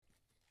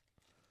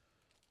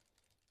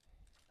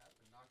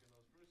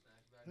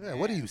Yeah,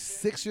 what are you,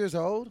 6 years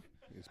old?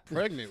 He's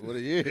pregnant. What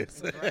he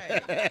is. Well,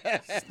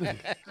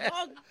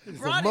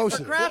 brought it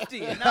for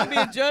crafty and not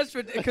being judged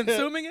for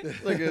consuming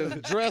it.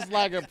 Like dressed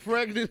like a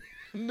pregnant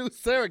new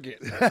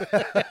surrogate.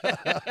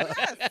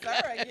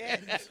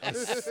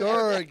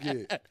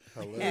 Surrogate. This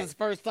is his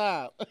first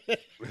time.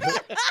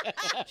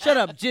 Shut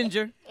up,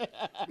 Ginger.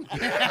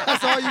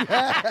 That's all you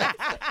had.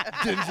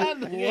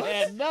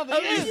 Had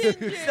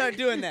nothing. Start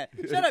doing that.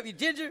 Shut up, you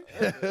Ginger.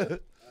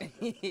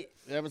 You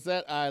ever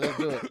said? All right, let's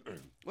do it.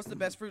 What's the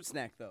best fruit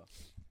snack, though?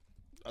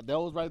 Are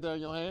those right there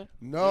in your hand?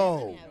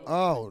 No.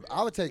 Oh,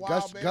 I would take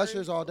Wild berry?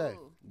 Gushers all day.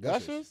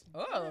 Gushers?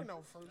 Oh,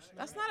 No fruit snack.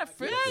 that's not a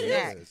fruit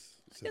Yes. snack.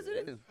 Yes,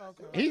 it is.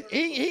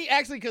 Okay. He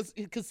actually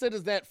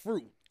considers that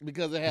fruit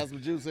because it has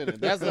some juice in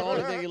it. That's the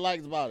only thing he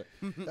likes about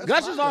it.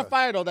 Gushers fire. on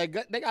fire though. They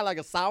got like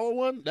a sour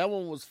one. That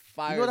one was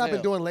fire. You know what as I've been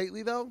hell. doing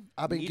lately though?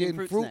 I've been Eating getting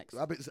fruit fruit.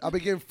 snacks. I've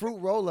been getting fruit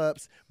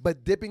roll-ups,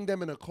 but dipping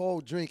them in a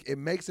cold drink. It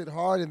makes it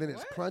hard and then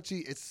it's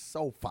crunchy. It's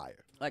so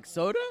fire. Like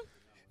soda?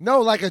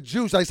 No, like a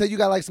juice. Like say you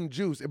got like some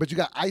juice, but you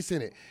got ice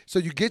in it. So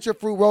you get your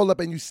fruit roll-up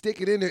and you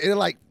stick it in there, and it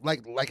like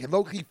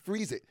low-key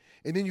freeze it,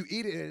 and then you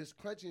eat it, and it's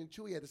crunchy and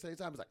chewy at the same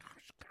time. It's like.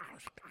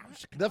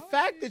 The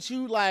fact that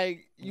you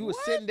were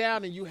sitting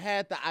down and you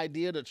had the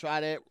idea to try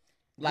that,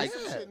 like,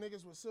 Some shit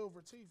niggas with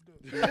silver teeth do.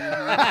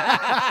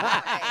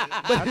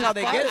 That's how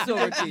they get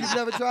silver teeth. You've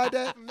never tried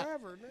that?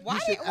 Never. Nigga. Why are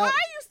you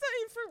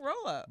studying fruit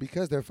roll-up?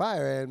 Because they're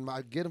fire, and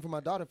I get them for my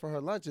daughter for her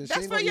lunch. And she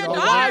That's ain't for gonna your eat all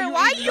of daughter. them.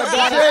 Why you your eating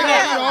daughter them? ain't gonna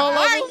eat all of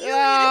Why them? you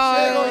Yeah,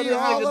 She ain't you gonna eat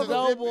like all a of them.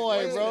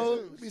 doughboy, bro.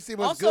 Let me see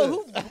what's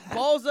Also, good. who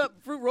balls up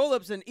fruit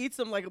roll-ups and eats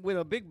them like with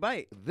a big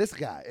bite? This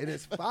guy, and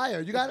it's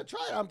fire. You gotta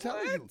try it. I'm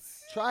telling you,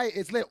 try it.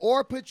 It's lit.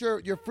 Or put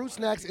your fruit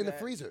snacks in the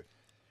freezer.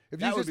 If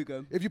you That would be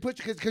good. If you put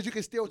because you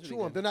can still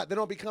chew them. They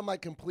don't become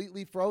like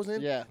completely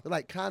frozen. Yeah. They're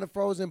like kind of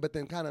frozen, but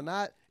then kind of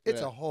not. It's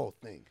Yeah. a whole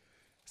thing.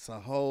 It's a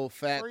whole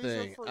fat Freezer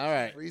thing. fruit. All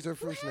right. Freezer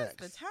fruit Who has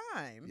snacks. the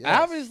time?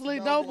 Yes. Obviously,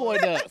 Doughboy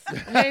does.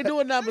 He ain't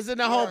doing nothing but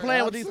sitting at home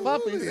playing with these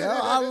Absolutely. puppies. Yeah,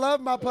 I love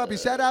my puppy.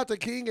 Shout out to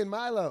King and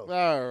Milo.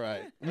 All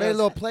right. Made a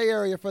little play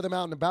area for them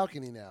out in the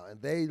balcony now,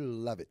 and they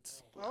love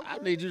it. I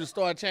need you to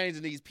start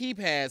changing these pee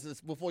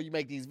pads before you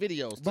make these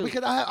videos, But too.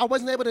 because I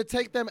wasn't able to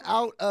take them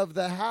out of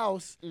the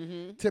house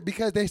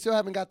because they still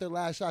haven't got their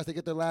last shots. They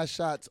get their last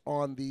shots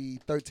on the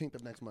 13th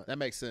of next month. That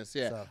makes sense,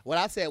 yeah. So. What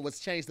I said was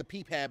change the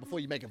pee pad before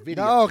you make a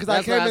video. No, because I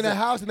That's what came in the said.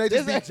 house and they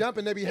just be This-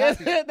 jumping. They be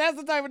happy. That's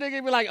the type of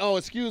nigga be like, oh,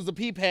 excuse the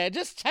pee pad.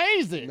 Just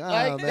change it. Nah,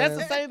 Like, that's man.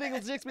 the same thing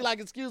as chicks be like,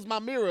 excuse my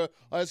mirror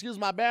or excuse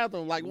my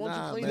bathroom. Like, won't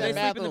Nah, you clean man. Do they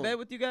that sleep in the bathroom? bed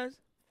with you guys?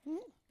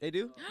 They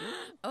do?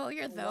 Oh,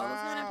 you're those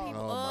kind of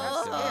people.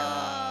 Oh,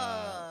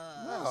 my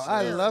Oh. No,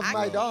 I love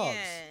my can't. dogs.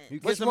 You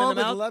kiss What's them in wrong the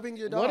with mouth? loving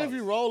your dog? What if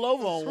you roll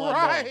over on one?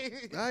 Right.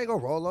 I ain't gonna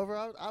roll over.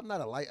 I'm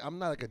not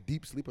like a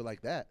deep sleeper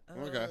like that.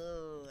 Okay.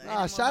 Oh, I Nah,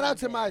 don't shout want out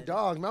to my that.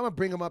 dogs. Man, I'm gonna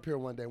bring them up here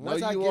one day. No,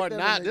 Once I you get are them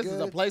not. and they This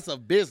is a good- place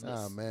of business.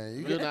 Nah,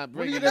 man. You're not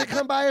When you bringing gonna that.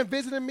 come by and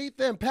visit and meet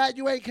them? Pat,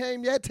 you ain't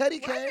came yet. Teddy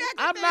Why you came. acting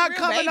I'm like not real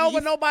coming babies? over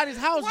nobody's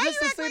house Why just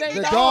to you act see like they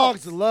The they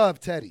dogs love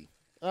Teddy.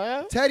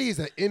 Uh, Teddy's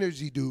an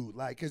energy dude,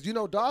 like, cause you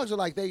know dogs are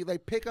like they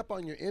pick up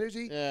on your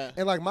energy. Yeah.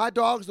 And like my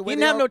dogs, the He way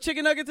didn't they have are, no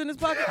chicken nuggets in his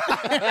pocket?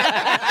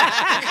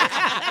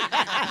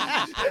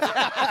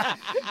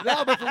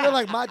 no, but for real,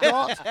 like my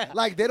dogs,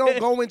 like they don't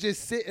go and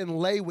just sit and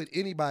lay with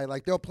anybody.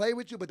 Like they'll play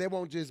with you, but they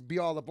won't just be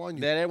all up on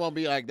you. yeah, they won't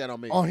be like that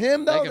on me. On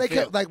him though, can they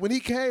feel. kept like when he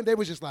came, they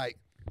was just like,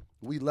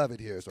 we love it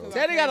here. So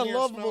Teddy got a Can't hear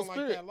lovable smell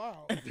spirit.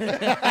 Like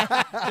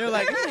that loud. They're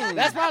like,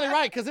 That's probably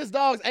right, because his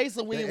dogs ate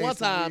some They weed ate one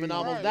some time weed, and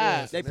almost right,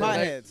 died. They It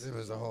potheads.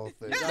 was a whole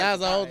thing.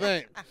 That's the whole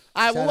thing. All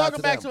right, well, Shout out welcome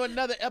to back them. to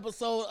another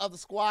episode of the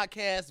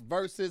SquADDcast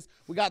Versus.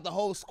 We got the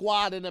whole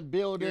squad in the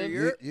building.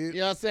 You know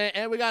what I'm saying?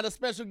 And we got a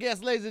special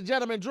guest, ladies and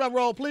gentlemen. Drum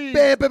roll, please.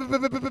 Bam, bam,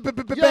 bam, bam, bam, bam,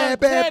 bam, bam,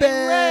 bam,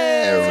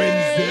 bam.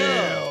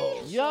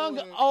 Renzel. Young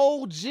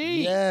OG.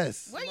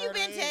 Yes. Where you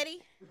been, Teddy?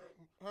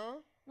 Huh?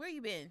 Where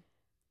you been?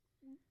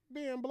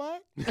 Being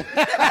black? it's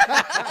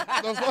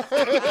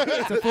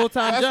a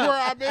full-time That's job. where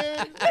I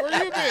been.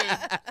 Where you been?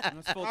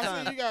 That's I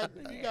full-time. see you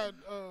got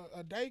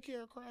a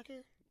daycare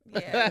cracking.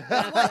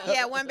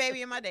 Yeah. One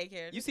baby in my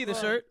daycare. You see the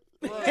shirt?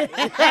 Right.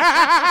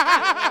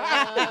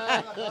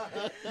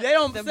 They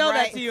don't The sell that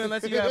bright- to you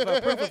unless you have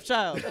a proof of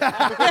child.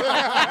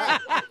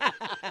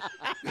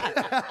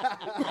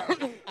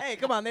 Hey,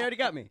 come on, they already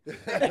got me.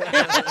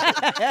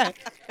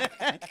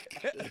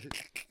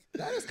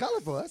 That is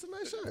colorful. That's a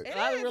nice shirt. It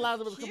I didn't is realize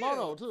it was cute.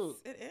 kimono, too.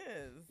 It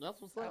is.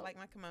 That's what's I up. like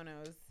my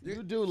kimonos.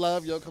 You do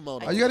love your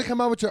kimono. Are you gonna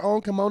come out with your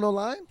own kimono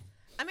line?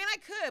 I mean, I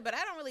could, but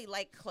I don't really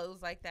like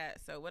clothes like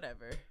that, so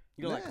whatever.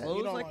 You don't like Yeah, clothes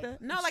you don't like like-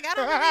 that? No, like I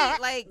don't really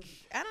like.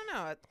 I don't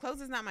know.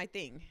 Clothes is not my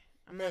thing.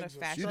 I'm not a Men's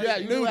fashion.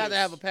 You do have to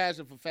have a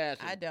passion for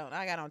fashion. I don't.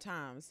 I got on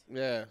Times.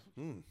 Yeah.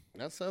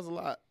 That says a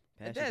lot.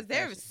 It does.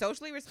 They're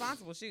socially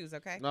responsible shoes.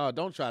 Okay. No,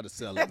 don't try to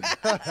sell it.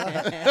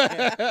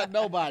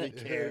 Nobody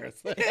cares.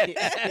 All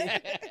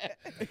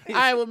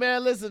right, well,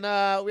 man, listen,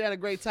 we had a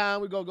great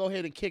time. We're going to go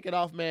ahead and kick it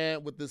off,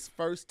 man, with this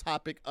first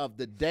topic of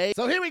the day.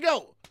 So here we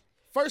go.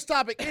 First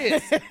topic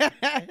is...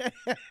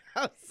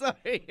 I'm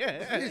sorry.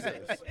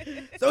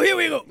 So here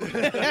we go.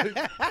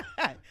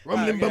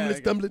 Rumbling, Okay, bumbling,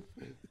 okay. stumbling.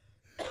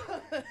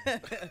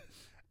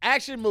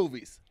 Action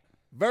movies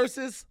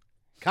versus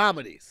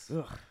comedies.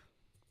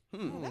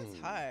 That's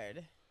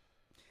hard.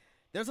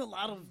 There's a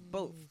lot of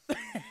both.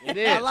 It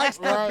is. I like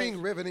stuff Right.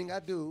 being riveting. I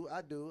do.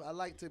 I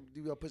like to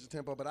push the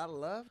tempo, but I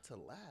love to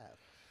laugh.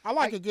 I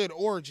like a good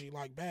orgy,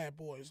 like Bad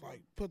Boys.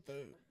 Like put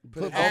the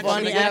Put action both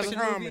with the action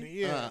comedy. movie?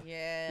 Yeah.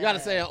 Yeah. You got to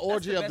say an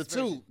orgy the of the best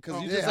two, version.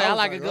 because you Yeah, just I say I was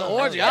like a like, good oh,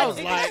 orgy. I was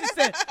like,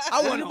 I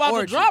what want you an about to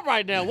orgy. drop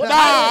right now? What Nah,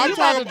 what I'm you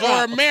about talking to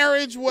drop? or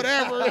marriage,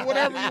 whatever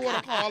you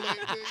want to call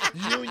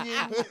it. Union,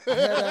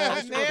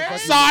 head-ass, what the fuck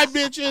is Side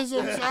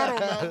bitchisms. I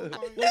don't know.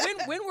 Well,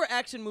 when were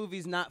action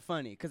movies not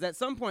funny? Because at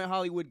some point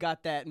Hollywood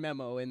got that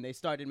memo and they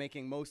started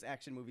making most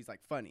action movies like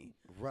funny.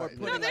 Right. Or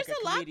putting, No, there's like,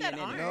 a lot comedian that in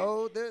it. aren't.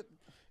 No, there.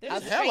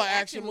 There's Hella great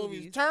action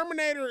movies.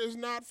 Terminator is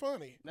not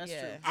funny. That's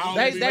Yeah. true. I'll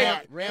They, be they,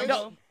 right.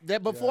 Rambo?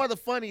 that before the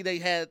funny,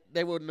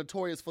 they were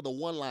notorious for the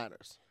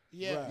one-liners.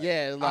 Yeah. Right.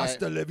 Yeah, like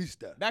Hasta la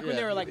vista. Back when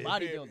Yeah. they were like Yeah.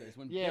 bodybuilders,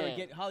 when Yeah. they would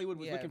get Hollywood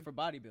was Yeah. looking for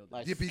bodybuilders.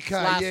 like Yippee-ki-yay,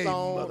 Sly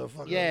Stone,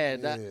 motherfucker. Yeah,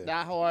 Yeah.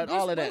 Die Hard,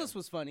 Bruce all of that. Willis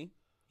was funny.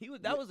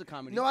 That was a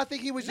comedy. No, I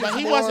think he was But just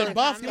he more, wasn't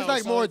buff, He was though,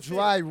 like so more it fit.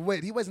 dry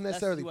wit. He wasn't He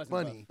necessarily wasn't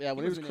funny. buff. Yeah,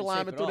 when he was wasn't in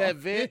climbing shape through at that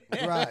vent.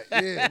 Right,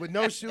 yeah, with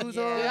no shoes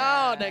on.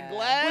 Oh, that Was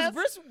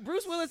glass.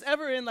 Bruce Willis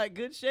ever in like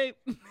good shape?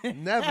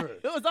 Never.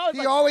 It was always He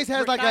like always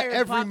has like an retired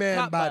everyman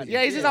cop body.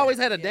 Yeah, he just always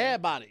had a dad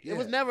body. It Yeah.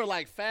 was never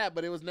like fat,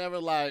 but it was never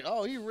like,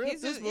 oh, he ripped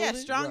He's this just, movie. yeah,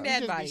 strong Right. He dad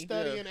just be body.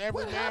 studying every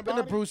What man happened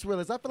to body. Bruce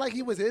Willis? I feel like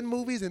he was in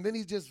movies and then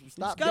he just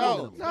stopped scuttled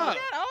going. them. No. God,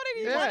 all of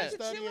you Yeah. wanted to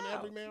Studying chill out.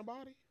 every man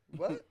body.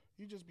 What?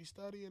 You just be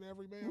studying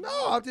every man No,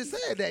 body. I'm just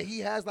saying that he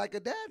has like a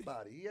dad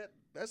body.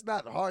 That's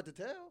not hard to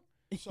tell.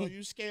 So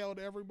you scaled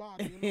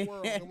everybody in the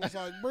world and was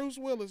like, Bruce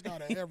Willis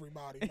got an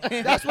everybody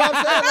body. That's what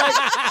I'm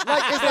saying.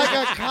 Like it's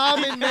like a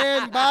common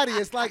man body.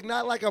 It's like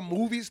not like a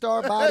movie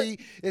star body.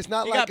 It's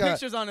not He like got a.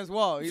 pictures on his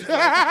wall. He's like,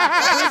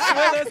 Bruce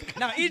Willis.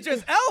 Now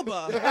Idris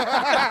Elba.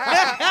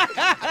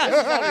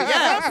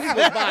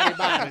 Yes.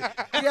 Body.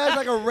 He has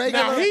like a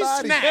regular Now he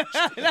body.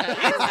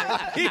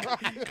 snatched. He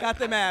got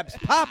them abs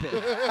popping.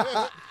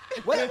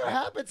 Whatever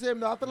happened to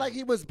him though? I feel like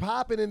he was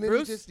popping and then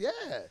Bruce? he just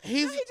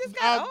He's he just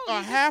got old.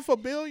 a half a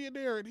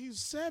billionaire and he's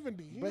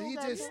 70. But don't he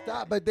got just no-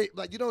 stopped. But they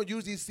like you don't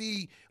usually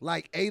see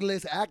like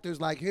A-list actors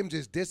like him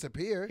just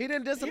disappear. He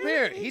didn't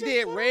disappear. Yeah, he he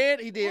did just Red.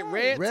 He did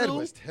Red, Red too.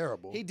 was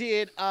terrible. He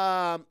did.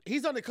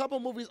 He's on a couple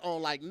movies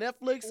on like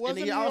Netflix, Wasn't and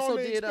he he also on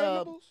the did.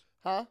 Expendables?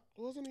 Huh?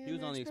 Wasn't he, He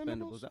was on the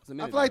Expendables. That was a I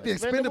minute feel like the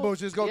ago. Expendables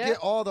just go Yeah. get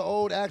all the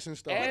old action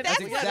stars. And That's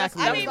That's what,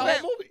 exactly I what mean, it was.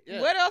 but Movie, yeah.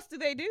 what else do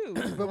they do?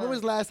 But when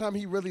was the last time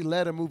he really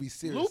led a movie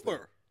seriously?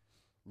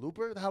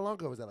 Looper, How long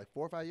ago was that? Like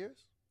 4 or 5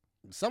 years?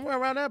 somewhere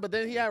around there. But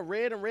then he had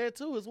Red and Red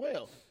 2 as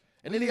well.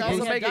 And then he Yeah,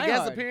 also he had made a Die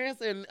guest Hard.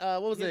 appearance in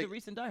what was He had it? the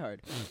recent Die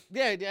Hard.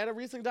 Yeah, he had a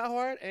recent Die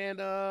Hard, and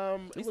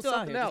it He's was still out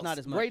something here, just else. not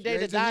as much. Great Day Yeah,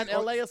 to he's Die just- in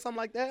L.A. or something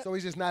like that. So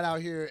he's just not out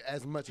here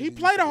as much. He as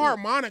played used a to be.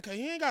 harmonica.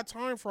 He ain't got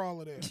time for all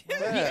of this.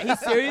 He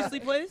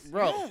seriously plays?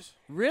 Bro, Yes.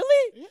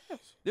 Really? Yes.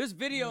 There's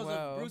videos Whoa.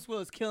 of Bruce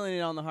Willis killing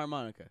it on the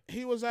harmonica.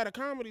 He was at a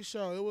comedy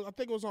show. I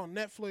think it was on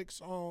Netflix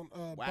on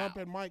Wow.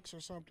 Bumpin' Mics or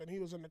something. He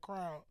was in the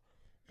crowd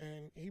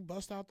and he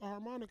bust out the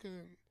harmonica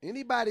and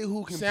Anybody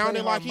who can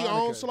sounded play like he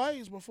harmonica. owned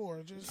slaves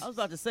before. Just I was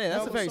about to say that's a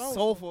Hella very soulful.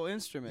 soulful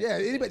instrument. Yeah,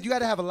 anybody, you got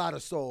to have a lot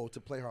of soul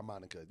to play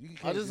harmonica. You oh,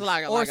 can't this is just-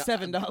 like Or like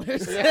 $7.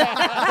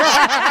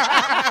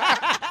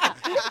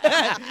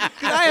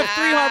 Because I have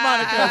 3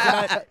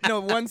 harmonicas,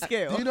 and one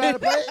scale. Do you know how to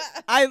play it?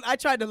 I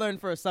tried to learn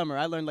for a summer.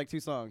 I learned like 2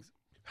 songs.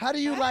 How do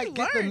you How do like you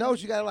get the learn?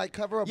 notes? You got to like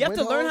cover up. You have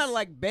to learn how to windows?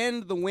 like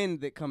bend the wind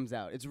that comes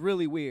out. It's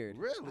really weird.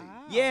 Really?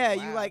 Yeah,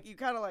 wow. you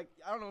kind of like,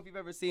 I don't know if you've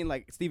ever seen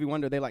like Stevie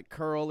Wonder, they like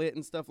curl it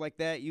and stuff like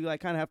that. You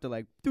like kind of have to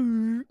like,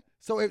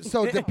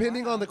 So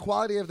depending on the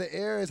quality of the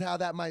air is how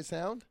that might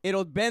sound.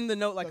 it'll bend the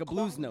note like the a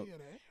blues quality note. of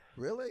that.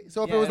 Really?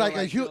 So if Yeah, it was it'll, like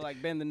a it'll,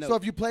 like bend the note. so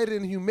if you played it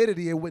in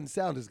humidity, it wouldn't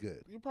sound as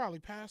good You probably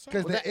pass out.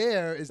 because the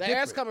air is the different.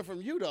 air's coming from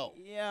you though.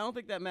 Yeah, I don't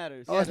think that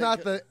matters. Oh, it's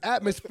not the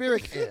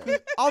atmospheric air.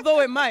 Although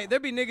it might. There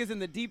be niggas in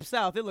the deep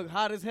south. It look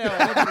hot as hell.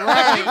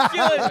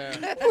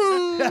 Yeah.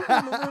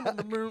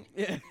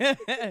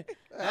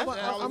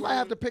 I might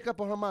have to pick up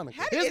a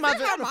harmonica. How Here's is my that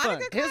thing-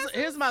 harmonica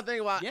Here's my thing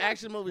about Yeah.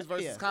 action movies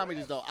versus Yeah.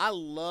 comedies though. I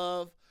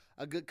love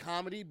a good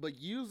comedy, but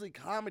usually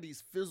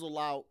comedies fizzle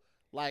out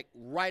like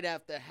right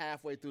after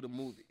halfway through the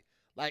movie.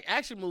 Like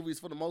action movies,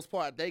 for the most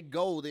part, they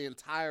go the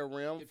entire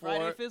realm Did for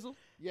Friday it. fizzle?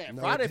 Yeah,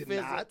 No, Friday it did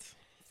fizzle. not.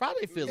 Friday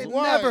It fizzle.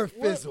 Why? never What-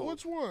 fizzled.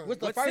 Which one?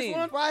 With the What first scene?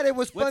 one, Friday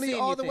was What funny scene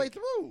all you the way think?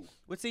 through.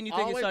 What scene you All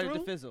think the it way started to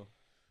through? fizzle?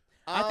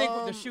 I think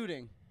with the Um,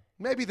 shooting.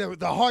 Maybe the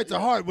heart to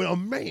heart with a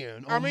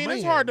man. I mean,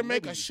 it's hard to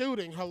make maybe. a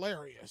shooting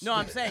hilarious. No,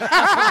 I'm saying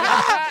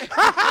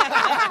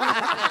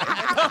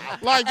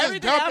like just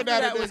everything dumping after that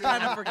that at was this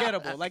kind of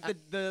forgettable. Like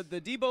the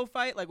Debo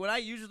fight. Like when I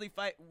usually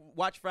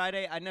watch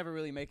Friday, I never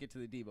really make it to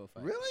the Debo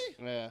fight. Really?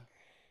 yeah.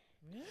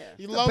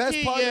 You The low best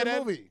key, part yeah, of the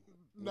that, movie.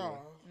 No.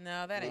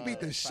 No, that He ain't beat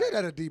the good. shit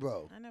out of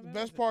Debo. I never The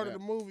best heard part Yeah. of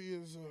the movie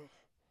is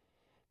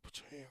Put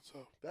your hands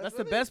up. That's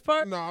the best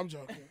part? No, I'm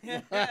joking.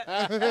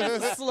 That's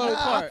the slow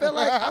part.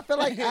 I feel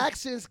like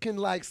actions can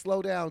like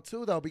slow down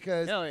too though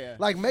because Hell yeah.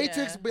 like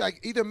Matrix, like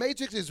either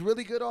Matrix is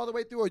really good all the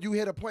way through, or you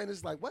hit a point and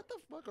it's like, what the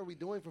fuck are we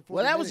doing for 40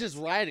 Well, that was minutes?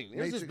 just writing. It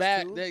was Matrix just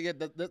bad. 2?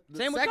 The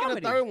Same with second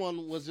and comedy. third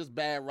one was just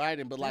bad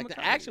writing, but Same like with the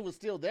comedy. action was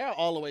still there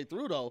all the way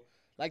through though.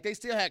 Like they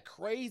still had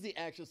crazy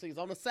action scenes.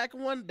 On the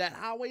second one, that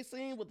highway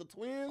scene with the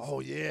twins.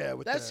 Oh yeah,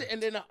 with That the, shit,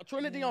 and then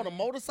Trinity on a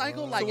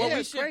motorcycle, like So yeah,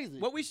 it's crazy.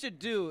 what we should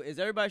do is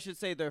everybody should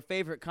say their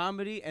favorite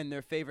comedy and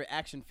their favorite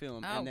action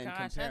film, Oh and then gosh,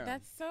 compare 'em.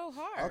 that's so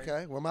hard.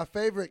 Okay, well my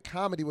favorite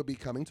comedy would be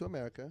Coming to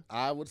America,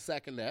 I would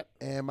second that.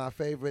 and my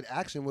favorite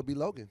action would be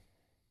Logan.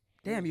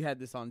 Damn, you had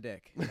this on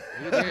deck.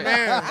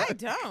 I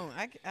don't.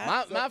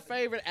 My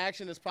favorite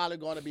action is probably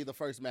going to be the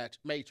first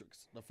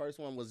Matrix. The first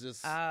one was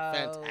just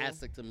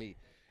fantastic to me,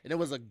 and it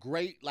was a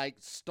great like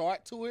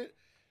start to it,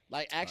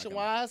 like action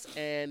wise,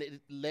 and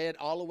it led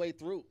all the way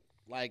through.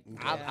 Like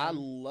I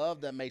love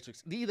that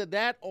Matrix. Either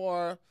that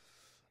or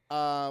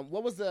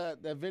what was the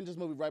Avengers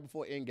movie right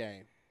before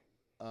Endgame?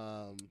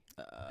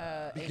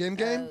 Begin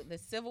game? The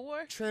Civil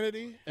War.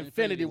 Trinity.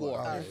 Infinity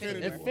War. Oh,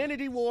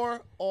 Infinity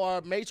War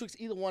or Matrix,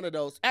 either one of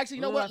those. Actually,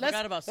 you know Ooh, what? I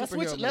forgot about Let's superhero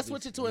let's movies.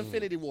 switch it to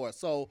Infinity War.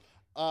 So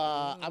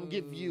I'm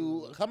give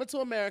you Coming to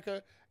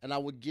America, and I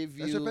would give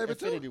you That's your favorite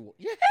too? Infinity War.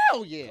 Yeah,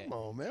 hell yeah. Come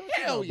on, man.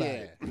 Hell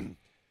yeah.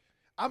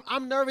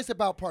 I'm nervous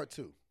about part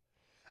 2.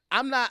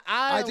 I'm not.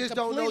 I just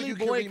don't know completely you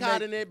can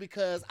boycotting it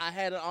because I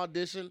had an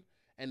audition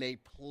and they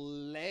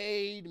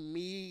played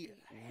me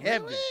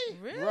heavy,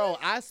 Really? bro.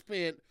 I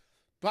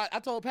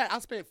told Pat I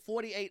spent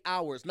 48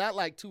 hours, not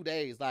like 2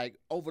 days, like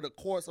over the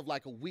course of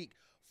like a week.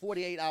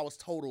 48 hours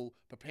total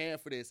preparing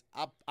for this.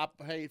 I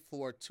paid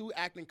for 2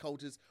 acting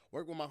coaches,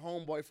 worked with my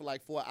homeboy for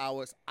like 4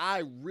 hours.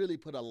 I really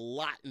put a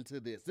lot into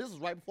this. This was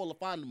right before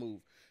LaFonda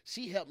moved.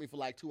 She helped me for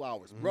like 2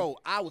 hours. Bro,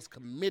 I was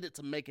committed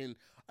to making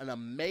an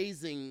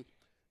amazing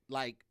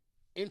like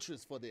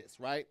interest for this,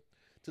 right?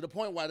 To the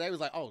point where they was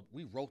like, oh,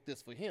 we wrote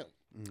this for him.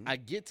 I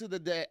get to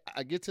the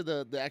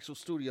actual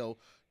studio.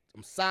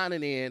 I'm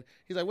signing in.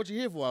 He's like, what you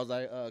here for? I was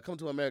like, Come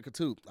to America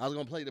 2. I was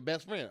going to play the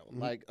best friend,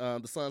 like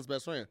the son's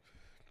best friend.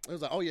 He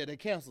was like, oh, yeah, they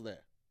canceled that.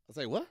 I was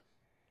like, what?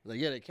 He was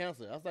like, yeah, they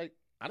canceled it. I was like,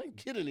 I didn't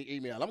get any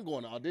email. I'm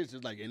going to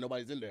auditions. Like, ain't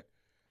nobody's in there.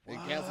 They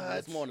canceled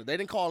it this morning. They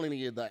didn't call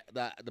any of the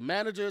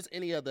managers,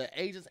 any of the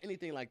agents,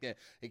 anything like that.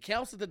 They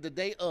canceled it the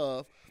day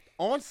of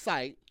on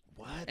site.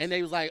 What? And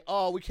they was like,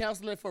 oh, we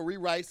canceling it for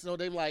rewrites. So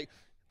they like,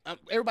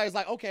 everybody's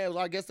like, okay, well,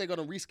 I guess they're going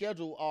to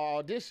reschedule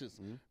our auditions.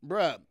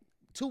 Bruh,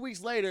 2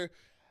 weeks later,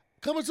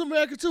 Coming to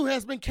America 2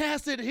 has been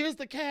casted. Here's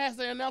the cast.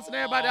 They're announcing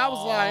everybody. I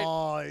was like,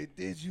 oh,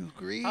 did you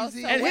greasy?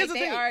 So And here's wait, the they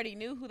thing. already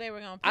knew who they were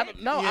gonna I pick.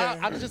 don't know. Yeah.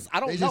 I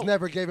don't They know. just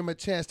never gave him a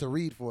chance to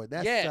read for it.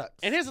 That Yeah, sucks.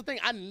 and here's the thing: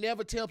 I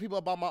never tell people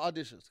about my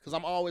auditions because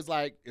I'm always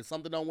like, if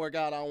something don't work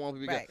out, I don't want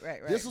people to get. Right.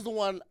 This is the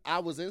one I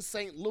was in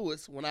St.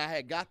 Louis when I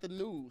had got the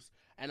news,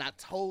 and I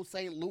told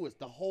St. Louis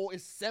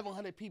it's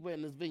 700 people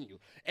in this venue.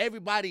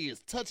 Everybody is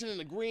touching and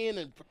agreeing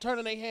and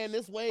turning their hand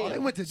this way. Oh, they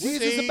and- went to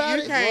Jesus about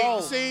you it? can't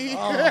Bro. see.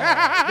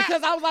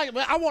 because I was like,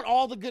 man, I want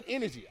all the good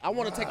energy. I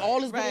want to take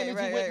all this good Right, energy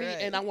right, with right, me,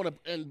 right. and I want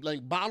to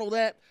like bottle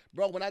that,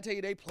 bro. When I tell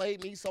you they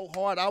played me so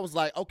hard, I was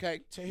like,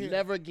 okay, Tahir.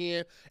 never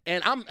again.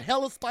 And I'm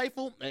hella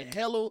spiteful and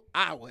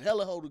I will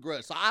hella hold a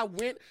grudge. So I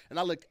went and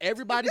I looked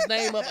everybody's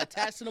name up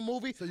attached to the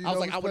movie. So you I was know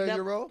like, who's I would playing never.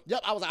 your role?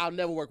 Yep, I was like, I'll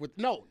never work with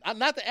not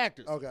the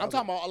actors. Okay, I'm okay.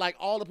 talking about like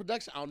all the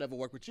production. I'll never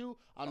work with you.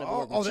 I'll never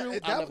work with you.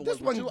 I'll never this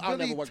work one with you. I'll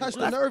really never work touched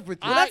with the you. nerve with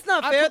you. Well, that's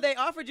not I fair. put- They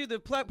offered you the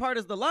part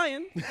as the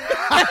lion. If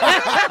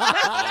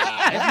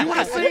you would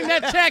have seen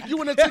that check, you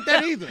wouldn't have took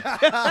that either.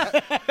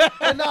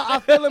 And no, I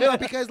feel him though,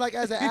 because like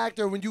as an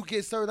actor, when you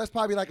get served, that's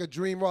probably like a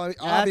dream role.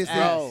 Obviously,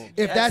 ass.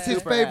 if that's his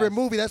super favorite ass.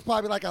 movie, that's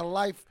probably like a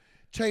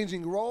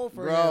life-changing role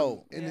for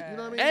Bro. him. And you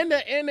know what I mean?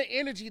 And the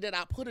energy that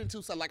I put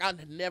into something, like I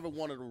never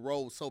wanted a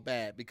role so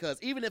bad because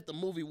even if the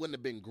movie wouldn't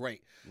have been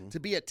great, to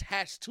be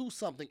attached to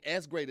something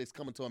as great as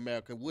Coming to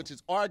America, which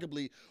is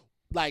arguably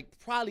like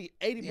probably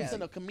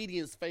 80% of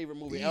comedians' favorite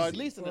movie, or at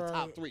least in the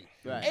top 3.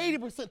 Right.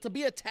 80% to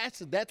be attached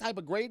to that type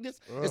of greatness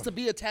is to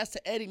be attached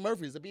to Eddie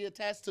Murphy, is to be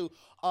attached to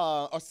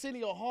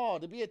Arsenio Hall,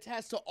 to be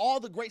attached to all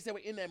the greats that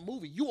were in that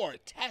movie. You are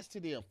attached to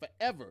them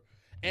forever.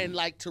 And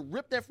like to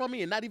rip that from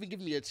me and not even give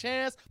me a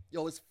chance,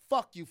 yo, it's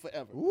fuck you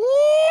forever. Woo!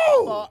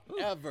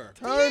 Forever.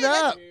 Turn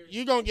up.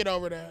 You gonna get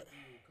over that.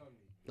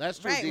 That's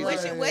true. Right.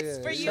 DJ. What's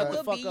for you Shut the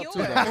will fuck be up yours.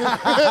 too, though.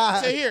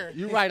 Tahir.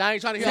 You right. I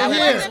ain't trying to hear Yeah, all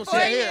yeah. that For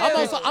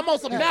shit. you. I'm on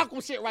some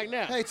Malcolm shit right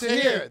now. Hey,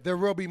 Tahir, there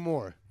will be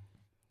more.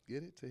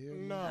 Get it, Tahir?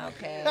 No.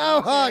 Okay.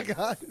 Oh my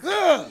God.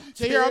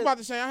 Tahir, I was about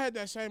to say I had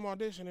that same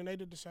audition and they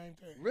did the same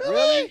thing.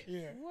 Really?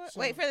 Yeah. What? So-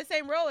 Wait, for the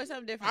same role or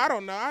something different? I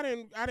don't know. I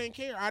didn't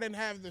care. I didn't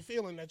have the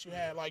feeling that you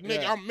had. Like,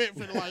 nigga, Yeah. I'm meant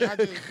for the like. I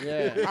just,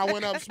 Yeah. I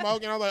went up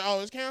smoking. I was like, oh,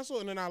 it's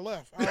canceled, and then I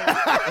left. I'm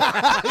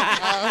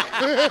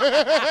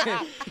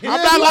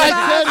not like,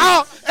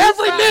 oh,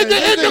 every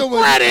nigga in the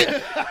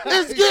credit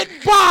is getting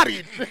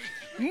bodied.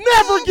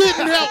 Never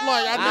getting help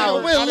like I I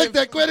never. went I and looked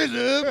didn't, at credit.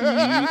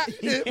 I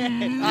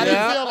didn't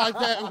feel like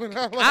that. When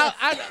I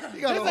was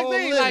You got a That's the whole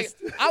thing. list.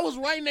 Like, I was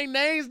writing their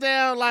names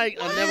down. Like,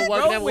 I never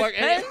work, Bro, never with work.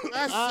 And pen?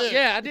 That's sick.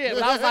 yeah, I did.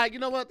 But I was like, you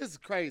know what? This is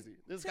crazy.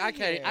 I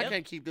Yeah.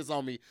 can't keep this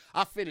on me.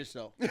 I finished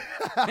though.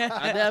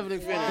 I definitely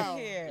finished. Wow.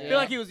 I feel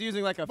like he was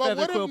using like a But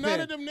feather what quill if none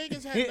pen. of them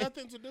niggas had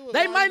nothing to do with it?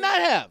 They might not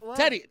have. Right.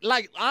 Teddy,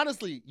 like,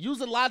 honestly,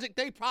 using logic,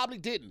 they probably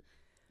didn't.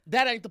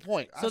 That ain't the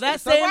point. So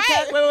that So same right.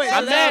 cat. Wait.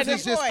 I'm So mad. that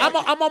it's just- I'm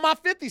on my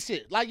 50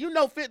 shit. Like,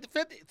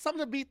 50, something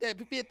to beat that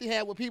 50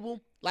 had with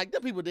people. Like,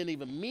 them people didn't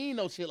even mean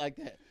no shit like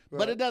that. But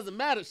Right. it doesn't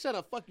matter. Shut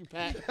up. Fuck you,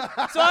 Pat.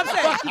 So I'm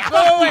saying,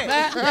 wait.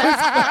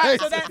 Pat.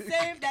 So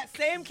that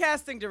same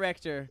casting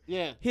director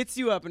Yeah. hits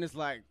you up and is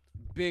like,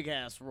 big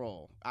ass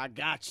role. I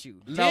got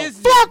you. No.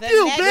 Disney. Fuck The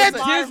you, next bitch.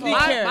 Marvel. Disney My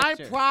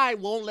character. pride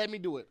won't let me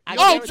do it. I Oh,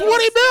 guarantee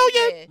 20 you.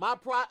 million? My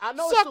pride. I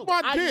know Suck it's stupid.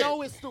 my I dick.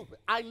 know it's stupid.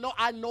 I know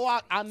I hear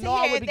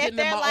would be that getting in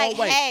they're my like, own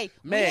way. hey,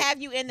 we Man,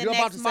 have you in the you're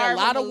next about to say a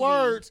Marvel lot of movie.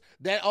 words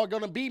that are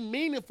gonna be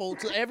meaningful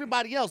to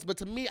everybody else, but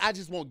to me, I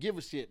just won't give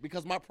a shit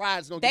because my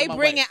pride's gonna They get in my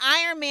bringing way.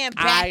 Iron Man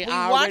I back. We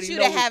want already you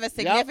know to it. have a Yep.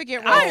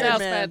 significant That role. sounds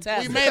Man.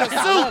 fantastic. We made a suit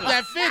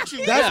that fit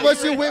you. That's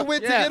what you went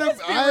with Yeah. to get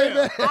him. Iron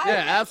Man.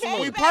 Yeah,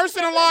 absolutely. We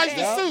personalized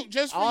the Yep. suit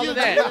just for All you. of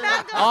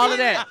that. All of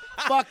that.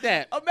 Fuck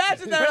that.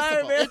 Imagine that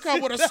Iron Man. It come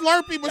with a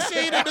Slurpee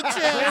machine in the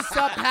chest.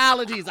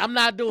 Principalities. I'm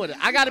not doing it.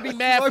 I got to be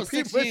mad for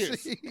 6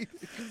 years.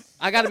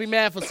 I got to be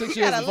mad for 6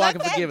 years gotta before I let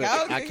can that forgive it.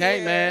 go, I Jahir.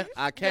 can't, man.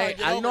 I can't.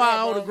 get I over know that,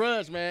 I hold a bro.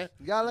 grudge, man.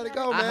 You gotta let it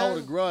go, man. I hold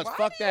a grudge. Why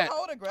Fuck do you that.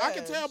 hold a grudge? I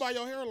can tell by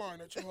your hairline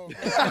that you hold. Go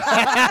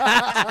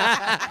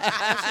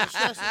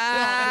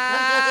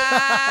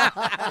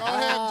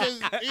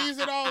ahead, just ease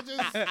it all.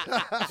 Just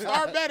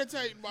start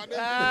meditating, my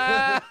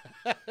nigga.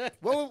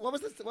 What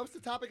was the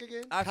topic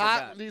again? I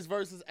forgot. Comedies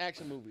versus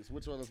action movies.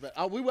 Which one is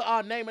better? We were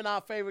all naming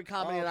our favorite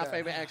comedy and our Okay.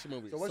 favorite action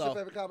movies. So what's your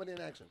favorite comedy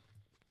in action?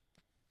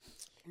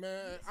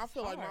 Man, I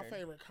feel like my hard.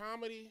 favorite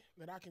comedy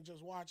that I can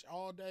just watch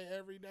all day,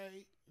 every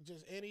day,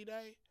 just any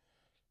day,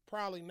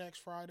 probably Next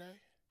Friday.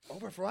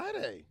 Over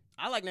Friday.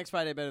 I like Next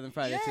Friday better than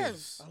Friday too.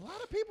 Yes. A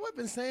lot of people have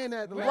been saying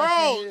that the last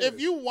Bro, few years.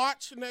 if you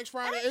watch Next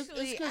Friday, it's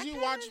Actually, because I you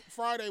kinda- watch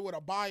Friday with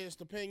a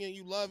biased opinion.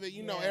 You love it.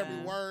 You know every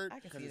Yeah, word.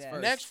 I can 'Cause see it's that.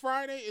 first. Next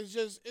Friday is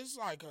just, it's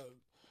like a,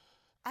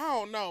 I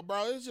don't know,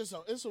 bro. It's just,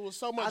 it's with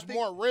so much think-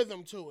 more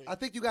rhythm to it. I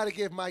think you got to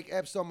give Mike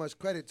Epps so much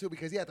credit too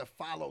because he had to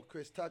follow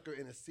Chris Tucker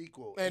in a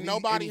sequel, and he-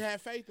 nobody he-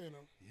 had faith in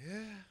him.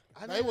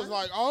 Yeah, They was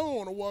like, I don't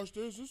want to watch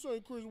this. This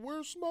ain't Chris.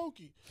 Where's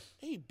Smokey?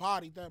 He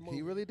bodied that movie.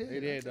 he really did. He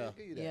did, I can't though.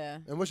 give you that. Yeah.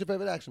 And what's your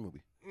favorite action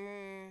movie?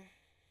 Mm,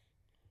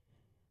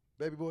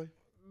 Baby Boy.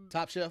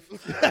 Top Chef. That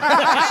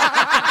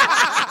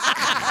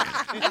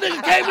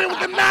nigga came in with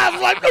the knives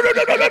like, no.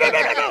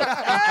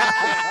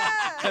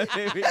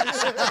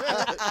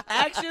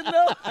 Action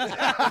though.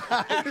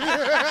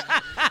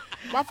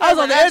 my I was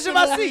on the edge of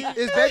my action seat.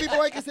 movie- Is Baby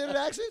Boy considered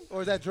action or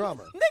is that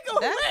drama?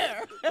 Nigga,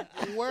 where?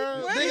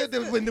 Where?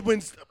 Nigga, when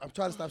I'm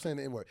trying to stop saying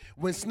the N word.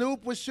 When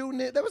Snoop was shooting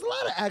it, there was a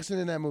lot of action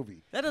in that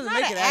movie. That doesn't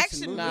Not make an it action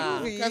action movie. Nah.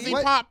 movie. Because he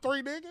What? popped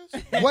 3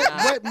 niggas?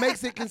 What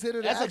makes it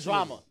considered That's a action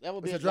drama. movie? That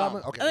would be It's a a drama.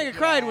 drama. Okay. I think I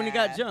cried when he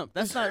got jumped.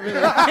 That's not really.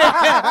 That's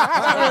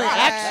not really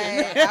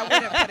action. I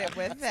wouldn't put it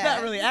with It's that.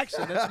 not really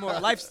action. That's more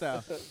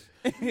lifestyle.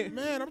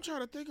 Man, I'm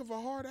trying to think of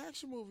a hard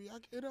action movie.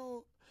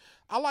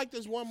 I like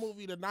this one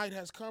movie, The Night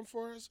Has Come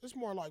For Us. It's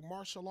more like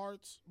martial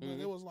arts, but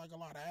it was like a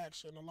lot of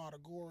action, a lot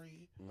of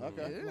gory,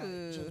 Okay.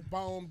 like just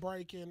bone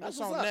breaking. That's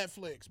It's on what's up.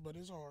 Netflix, but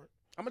it's hard.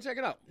 I'm going to check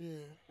it out. Yeah.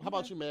 How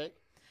about you, Meg?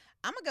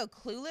 I'm gonna go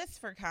Clueless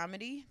for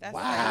comedy. That's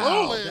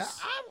Wow. Clueless.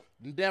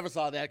 Never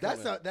saw that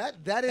coming. That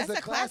is That's a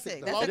a classic. classic.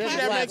 though. That's It a is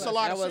classic. a That makes a classic.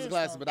 lot That of was a sense,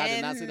 classic, though. but I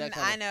did not see that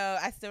coming. I know.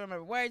 I still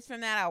remember words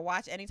from that. I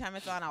watch anytime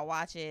it's on. I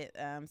watch it.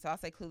 So I'll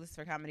say Clueless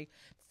for comedy.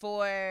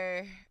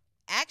 For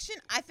action,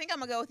 I think I'm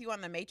gonna go with you on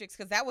The Matrix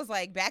because that was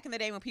like back in the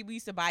day when people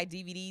used to buy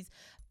DVDs.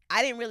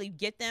 I didn't really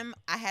get them.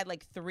 I had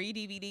like 3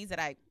 DVDs that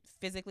I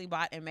physically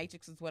bought, and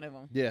Matrix was one of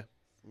them. Yeah.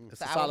 It's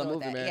So a I solid will go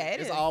with movie, that. man. Yeah, it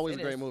it's is. always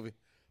It a great is. movie.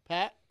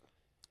 Pat?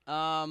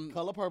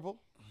 Color Purple.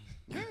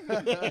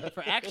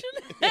 For action?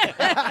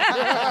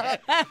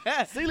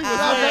 Celie was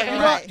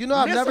Right. You know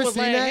I've Nissa never was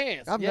seen laying that.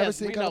 hands. I've Yes, never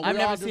seen we Color know. I've We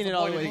never all seen it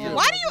all the way disappointed through.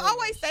 Why do you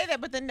always say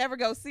that but then never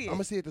go see it? I'm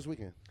gonna see it this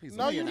weekend.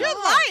 No, you're You're not.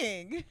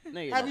 lying.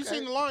 No, you're Have not. you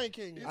seen The Lion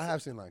King? I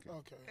have seen Lion King.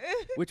 Okay.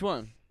 Which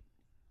one?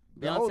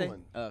 The old Beyonce?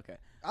 one. Oh, okay.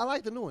 I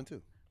like the new one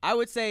too. I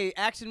would say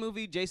action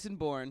movie Jason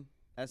Bourne.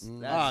 That's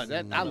Oh, I love Oh,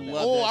 that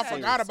I forgot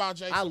series. about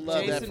Jason. I love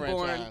that Jason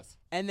Bourne. franchise.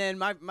 And then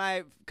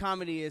my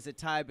comedy is a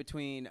tie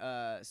between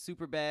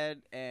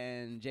Superbad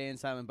and Jay and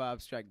Silent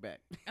Bob Strike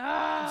Back.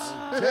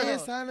 Jay and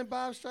Silent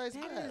Bob Strikes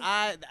Back.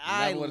 I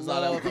Never would've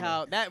thought that love was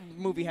how that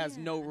movie has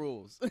no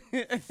rules. I've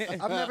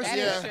never seen That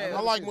is that. true.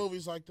 I like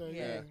movies like that.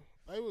 Yeah. Yeah.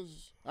 They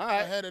was All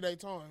right. ahead of their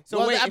time. So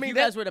Well, wait, I if mean, you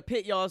that- guys were to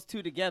pit y'all's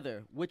two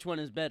together, which one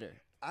is better?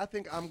 I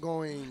think I'm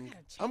going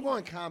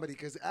comedy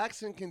because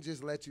action can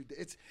just let you.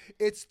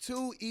 It's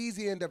too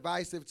easy and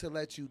divisive to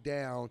let you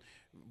down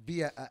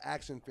via an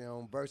action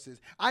film versus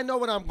I know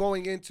what I'm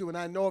going into and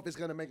I know if it's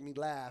gonna make me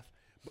laugh,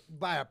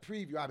 by a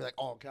preview, I'd be like,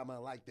 oh, okay, I'm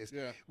gonna like this.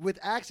 Yeah. With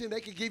action,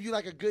 they could give you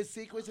like a good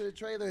sequence in the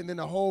trailer, and then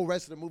the whole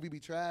rest of the movie be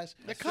trash.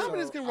 The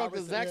comedies So, can I work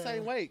the would say- exact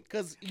same way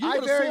because I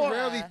very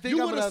rarely think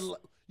you I'm would gonna. have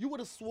you would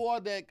have swore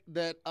that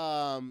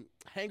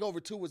Hangover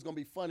 2 was gonna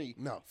be funny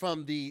No.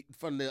 from the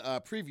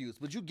previews,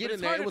 but you get But in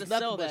it's there, it harder was to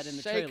nothing sell but that in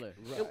the shake. trailer.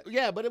 Right.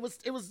 Yeah, but it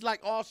was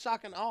like all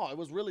shock and awe. It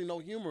was really no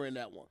humor in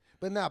that one.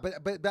 But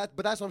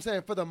that's what I'm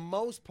saying. For the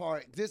most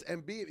part,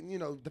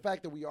 the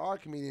fact that we are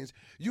comedians,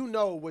 you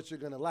know what you're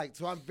gonna like.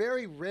 So I'm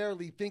very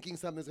rarely thinking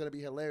something's gonna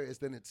be hilarious,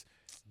 then it's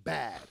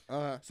bad.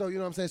 So you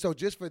know what I'm saying. So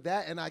just for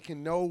that, and I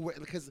can know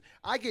because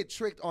I get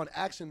tricked on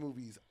action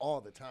movies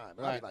all the time.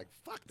 And I'll Right. be like,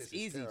 "Fuck, this It's is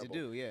easy to terrible."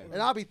 do, yeah.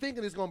 And I'll be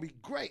thinking it's gonna be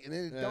great, and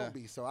then it Yeah. don't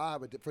be. So I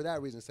would, for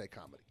that reason, say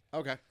comedy.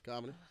 Okay,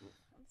 comedy.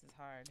 This is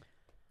hard.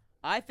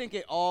 I think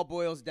it all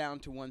boils down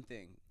to one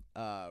thing: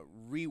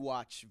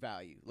 rewatch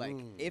value. Like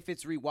if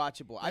it's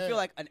rewatchable, I feel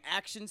like an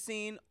action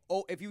scene.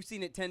 Oh, if you've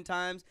seen it 10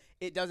 times,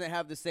 it doesn't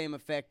have the same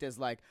effect as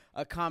like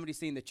a comedy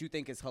scene that you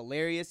think is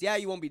hilarious. Yeah,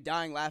 you won't be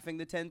dying laughing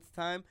the 10th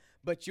time,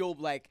 but you'll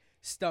like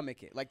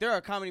stomach it. Like there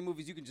are comedy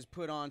movies you can just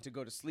put on to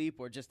go to sleep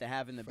or just to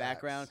have in the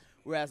background.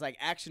 Whereas like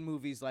action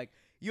movies, like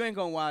you ain't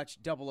gonna watch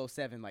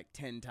 007 like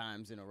 10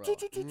 times in a row. And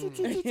then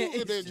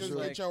It's just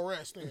like- get your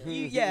rest in.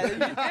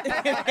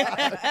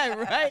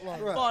 right?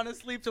 Right. Falling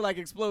asleep to like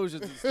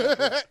explosions and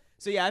stuff.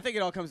 So yeah, I think it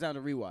all comes down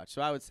to rewatch.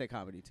 So I would say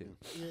comedy too.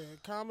 Yeah,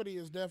 comedy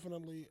has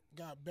definitely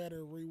got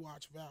better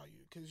rewatch value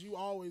because you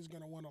always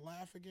gonna want to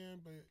laugh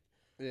again, but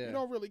Yeah. you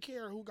don't really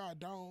care who got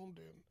domed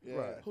and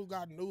Right. who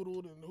got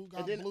noodled and who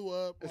got And then- blew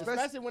up. or-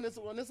 Especially when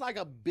it's like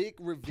a big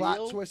reveal.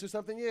 Plot twist or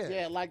something. Yeah.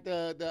 Yeah, like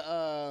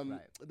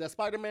the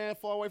Spider-Man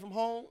Far Away from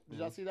Home. Did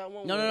y'all see that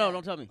one? No,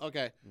 don't tell me.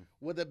 Okay.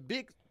 Well, the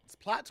big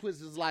plot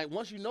twist is like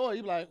once you know it,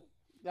 you be like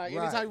Right.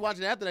 anytime you watch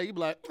it after that, you be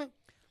like,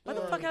 Why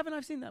the fuck haven't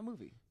I seen that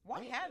movie?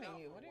 Why haven't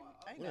you? What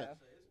I know.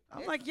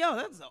 I'm like, yo,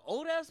 that's an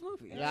old ass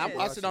movie. yeah, I is.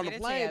 watched it on the Get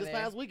it plane this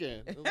together. past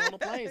weekend. It was on the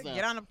planes now.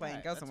 Get on a plane.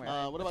 Right, Go that's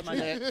somewhere. What about you,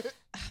 man?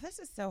 This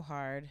is so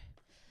hard.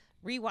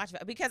 Rewatch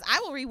because I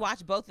will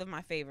rewatch both of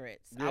my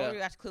favorites. I will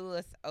Yeah. rewatch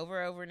Clueless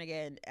over and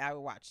again. I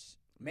will watch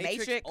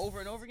Matrix over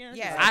and over again.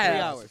 Yeah. It's like 3 I-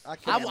 hours. I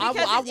can't. Because I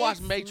it's-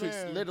 watched Matrix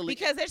man. literally.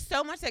 because there's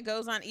so much that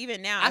goes on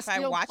even now. I If I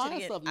still watch it find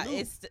again, stuff new.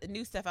 it's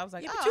new stuff. I was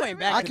like, Yeah, oh, but you ain't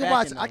back I to can back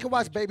watch. in I can though.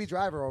 watch Baby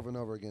Driver over and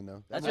over again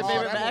though. That's Oh, your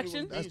favorite that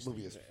action? movie was That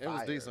movie is It was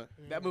fire. decent.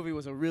 That movie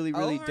was a really,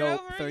 really Over and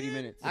dope over 30 again?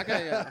 minutes. I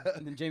can't. Yeah.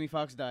 And then Jamie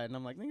Foxx died, and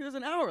I'm like, nigga, there's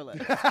an hour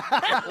left.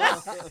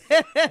 over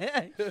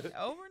and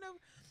over.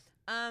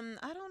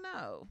 I don't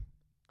know.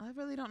 I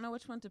really don't know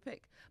which one to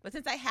pick. But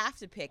since I have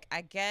to pick,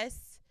 I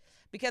guess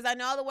because I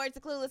know all the words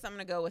to Clueless, I'm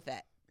gonna go with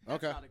that.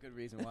 Okay. That's not a good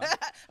reason why.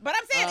 But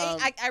I'm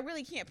saying Um, I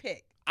really can't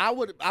pick. I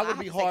would have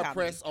be to say hard comedy.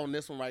 pressed on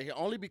this one right here,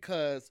 only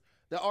because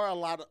there aren't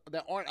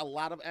a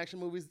lot of action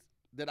movies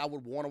that I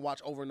would want to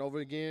watch over and over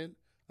again,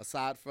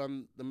 aside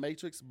from The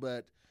Matrix.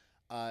 But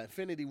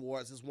Infinity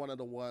Wars is one of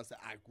the ones that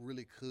I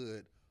really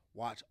could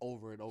watch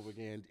over and over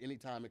again.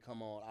 Anytime it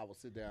come on, I will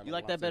sit down. You and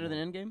like watch that better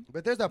movie. than Endgame?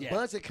 But there's a Yes.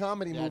 bunch of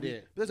comedy Yeah, I movies.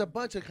 did. There's a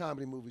bunch of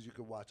comedy movies you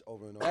could watch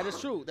over and over. That is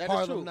true. That is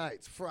Harlem true.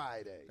 Nights,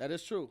 Friday. That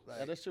is true. Like-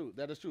 That is true.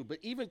 That is true. But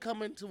even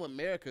Coming to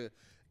America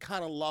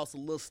kind of lost a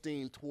little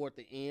steam toward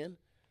the end,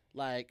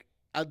 like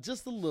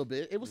just a little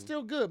bit. It was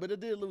still good, but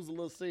it did lose a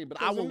little steam.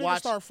 But I 'Cause will them niggas watch.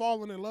 start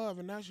falling in love,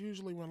 and that's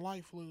usually when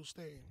life lose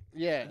steam.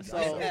 Yeah. So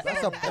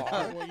That's a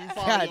bar. When you God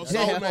find your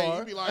damn. soulmate,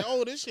 you be like,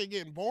 "Oh, this shit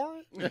getting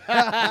boring."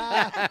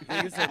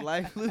 Nigga said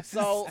life loses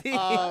So,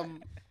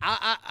 steam.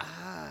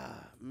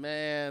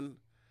 man,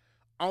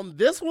 on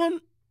this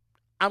one,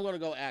 I'm gonna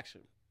go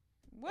action.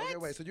 What? Okay,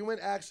 wait. So you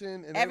went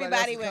action, and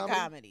Everybody went went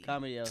comedy.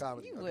 Comedy, yeah.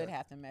 Comedy. You okay. would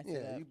have to mess it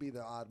Yeah, up. you'd be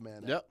the odd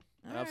man. out. Yep,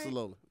 All right.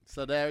 absolutely.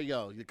 So there you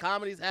go. The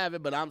comedies have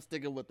it, but I'm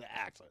sticking with the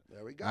action.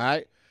 There we go. All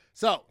right.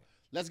 So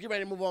let's get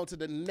ready to move on to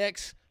the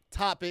next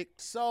topic.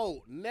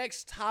 So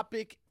next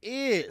topic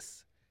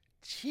is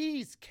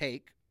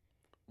cheesecake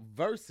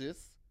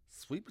versus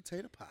sweet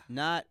potato pie.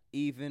 Not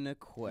even a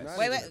question. Not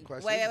Wait, even wait, a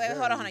question. wait, It's hold very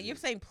on, hold on. easy. You're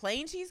saying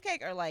plain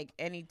cheesecake or like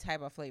any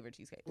type of flavored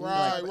cheesecake?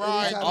 Right,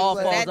 right. Any type all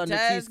of falls flavor. That under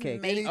does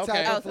cheesecake. make Any Okay.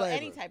 type oh, of so flavor.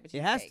 any type of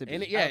cheesecake. It has to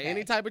be.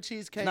 Any type of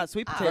cheesecake. It's not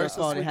sweet Ah. potato versus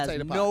fault. sweet It has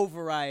potato pie. no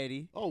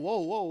variety. Oh,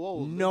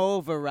 whoa.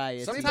 No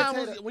variety. Sometimes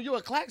potato- when you're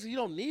a classic, you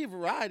don't need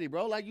variety,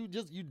 bro. Like you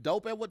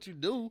dope at what you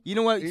do. You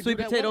know what You sweet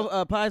do that potato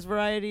well. pie's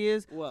variety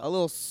is? What? A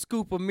little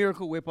scoop of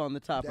Miracle Whip on the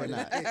top or That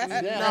not. is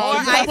it. Yeah. No, Or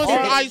you gotta ice put some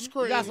cream. ice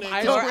cream. You got some in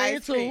ice there. Or cream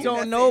ice too. cream. Don't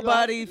That's it.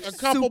 nobody A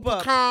couple soup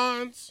up.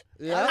 pecans.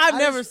 Yeah. I've I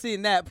never just-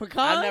 seen that. Pecans?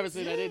 I've never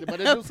seen that either, but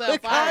it do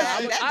sound fire.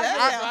 That does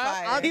sound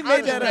fire. He I made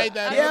just that made up.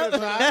 that Yeah. up.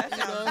 That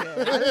sounds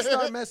good. I just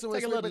started messing with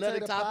Take a sweet little potato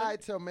nutty topping. pie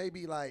till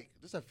maybe like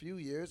just a few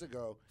years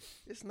ago.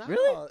 It's not.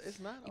 Really? All, it's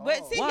not.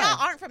 But all. see, Why?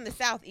 y'all aren't from the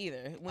South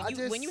either. When I you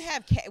just- when you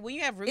have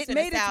roots It in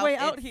made the its South, way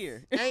out it's-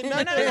 here. Ain't No,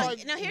 nothing no. like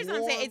Here's what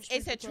I'm saying. warm It's a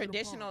sweet potato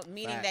traditional, pie.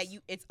 meaning Facts.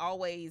 that it's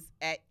always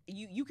at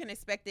you can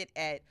expect it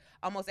at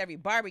almost every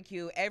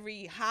barbecue,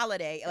 every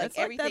holiday, like It's like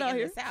that everything out in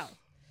here. the South.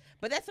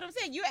 But that's what I'm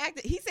saying. You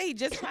acted. He said he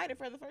just tried it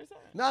for the first time.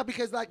 No,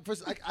 because like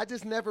I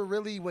just never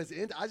really was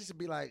into. I just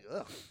be like,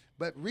 ugh.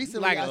 But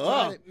recently, Like, I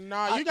tried it.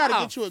 Nah, you got to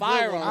get you a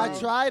fire good one. on I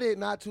tried it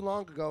not too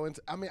long ago, and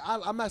I mean,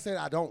 I'm not saying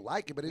I don't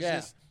like it, but it's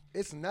just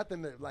it's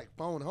nothing to like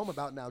phone home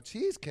about now.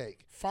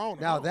 Cheesecake.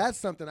 Now that's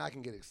something I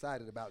can get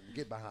excited about and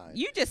get behind.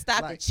 You just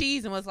stopped Like, at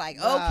cheese and was like,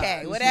 nah,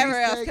 okay, whatever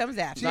else cheesecake- comes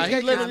after. Nah, he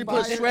Cheesecake literally is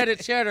put fire. shredded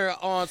cheddar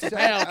on some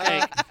pound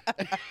cake.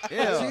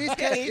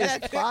 Cheesecake is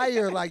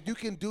fire. Like you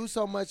can do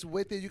so much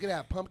with it. You can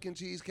have pumpkin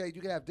cheesecake.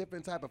 You can have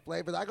different type of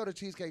flavors. I go to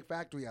Cheesecake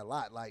Factory a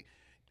lot. Like,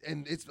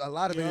 and it's a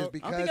lot of it is I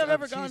because don't think I've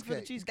ever of gone for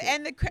the cheesecake. cheesecake.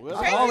 And the Well, I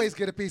crazy, always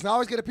get a piece. And I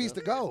always get a piece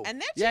to go.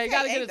 and that Yeah, you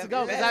gotta get cheesecake it to ain't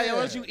go the because best.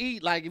 once you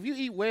eat, like if you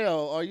eat well,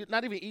 or you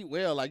not even eat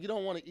well, like you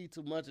don't want to eat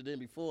too much and then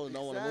be full and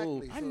don't want to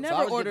move. Exactly. I So- never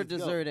always get order it to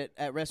go. dessert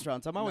at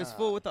restaurants. I'm always Nah.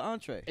 full with the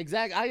entree.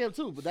 Exactly, I am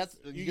too. But that's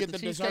you get the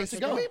cheesecake desserts to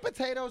to go. go. Sweet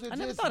potatoes are I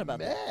never just thought about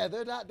that. mad.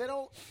 They're not. They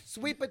don't.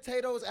 Sweet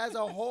potatoes as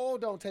a whole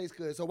don't taste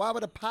good. So why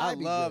would a pie I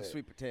be love good?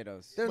 sweet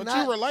potatoes. They're But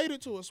not. you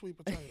related to a sweet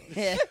potato.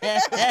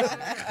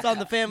 It's on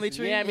the family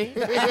tree. Yeah, me.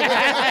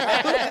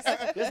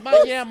 This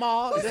my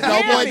grandma. No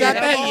boy got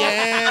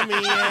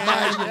that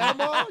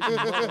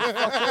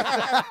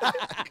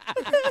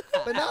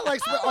But not like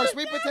are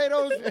sweet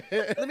potatoes.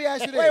 Let me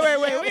ask you this. Wait,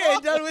 we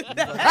ain't done with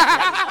that.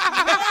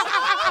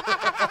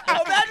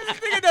 Oh, imagine this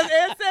nigga does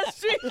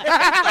ancestry. It's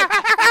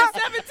like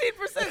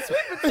 17%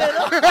 sweet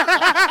potato.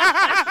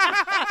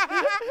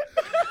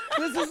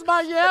 This is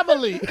my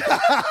yamily.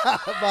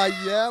 My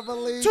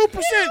Yavali.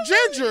 2%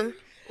 ginger.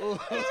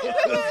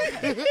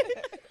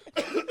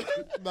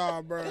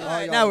 Nah, bro. All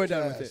right, now we're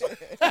done with it.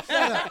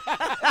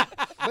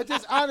 But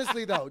just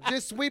honestly though,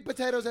 just sweet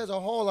potatoes as a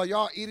whole, are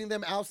y'all eating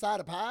them outside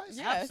of pies?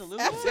 Yes,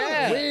 Absolutely.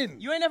 Yeah. When?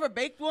 You ain't never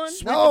baked one?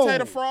 Sweet No.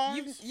 potato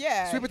fries.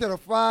 Yeah. Sweet potato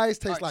fries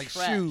taste Are like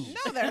trash. shoes.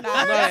 No, they're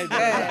not. They're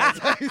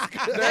good. Taste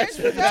good. They're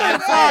so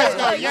fries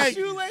go good.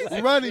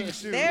 Yankees. Running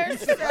shoes. They're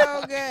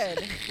so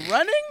good.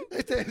 Running?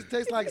 It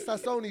tastes like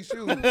Sassoni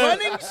shoes.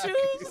 Running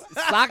shoes?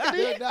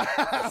 Saucony?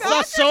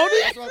 Sassoni?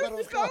 That's what I thought it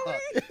was called.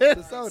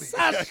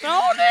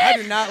 Sassoni. I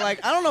do not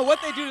like. I don't know what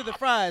they do to the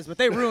fries, but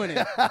they ruin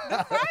it. Fries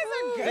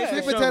are good.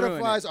 Sweet Sure potato ruin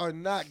fries are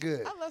not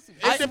good. I love sweet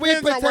It potatoes. Sweet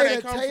depends on where they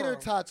potato come tater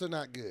from. tots are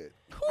not good.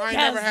 I ain't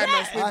never had no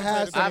that? sweet I had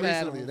potato. some I've had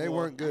recently. them They before.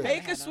 weren't good.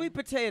 Bake a sweet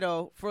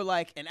potato for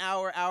like an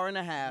hour and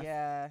a half.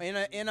 Yeah.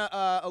 In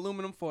a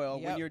aluminum foil.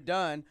 When Yep. you're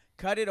done,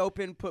 cut it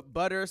open, put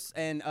butters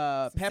and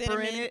pepper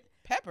in Cinnamon, it.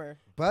 Pepper.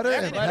 Butter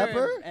and Butter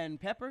pepper?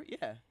 and pepper,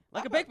 yeah,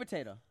 like a baked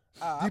potato.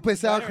 Do you put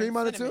sour Butter cream and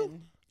on it too?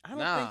 cinnamon. I don't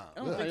Nah. think. I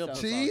don't think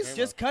so. Cheese?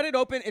 Just cut it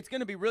open. It's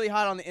gonna be really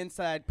hot on the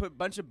inside. Put a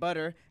bunch of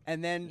butter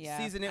and then Yeah,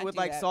 season it I with do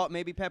like that. salt,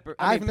 maybe pepper.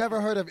 I've never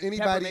heard of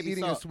anybody maybe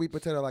eating a salt. sweet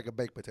potato like a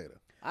baked potato.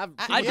 I Yeah,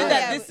 did that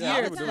yeah, this yeah,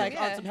 year, all the to, like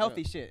time, on yeah. some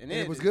healthy shit, and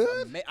it was is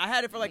good? I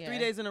had it for like 3 Yeah.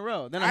 days in a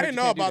row. Then I I heard didn't you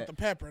know can't do about that. the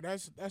pepper.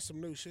 That's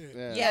some new shit.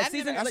 Yeah. Yeah, I've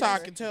season- never That's like- how I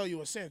can tell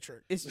you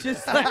eccentric. It's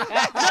just like no,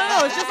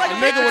 it's just like The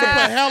nigga would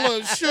have put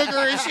hella sugar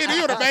and shit. He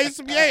would have made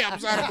some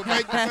yams out of a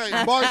baked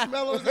potato.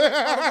 Marshmallows.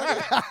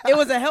 It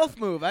was a health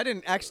move. I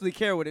didn't actually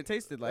care what it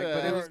tasted like,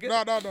 but it was good.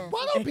 No.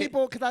 Why don't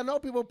people? Because I know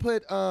people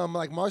put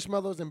like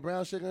marshmallows and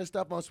brown sugar and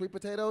stuff on sweet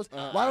potatoes.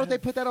 Why don't they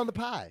put that on the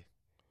pie?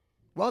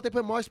 Why don't they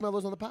put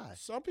marshmallows on the pie?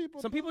 Some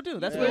people. Some people do.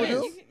 That's Yeah. what it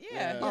People is. do? Yeah.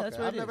 Yeah, that's Okay,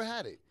 what I've it never is.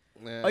 had it.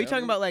 Yeah, Oh, you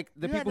talking about like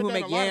the You people who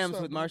haven't make done a lot of yams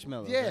stuff, with bro.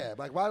 marshmallows? Yeah,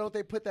 like why don't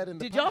they put that in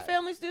the Did pie? y'all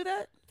families do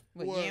that?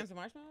 With What? yams and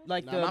marshmallows?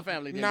 Like Nah, the my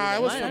family didn't. Nah, do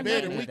it was that.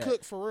 forbidden. forbidden. We that.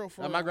 cooked for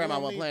real. My grandma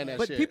wasn't playing that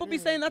But shit. people be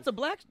saying that's a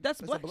black black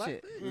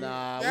shit.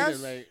 Nah, we That's-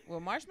 didn't make.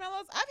 With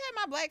marshmallows? I've had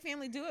my black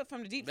family do it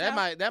from the deep That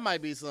south.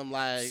 might be some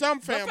like. Some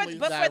But for, families.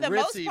 but That for the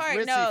most ritzy- part,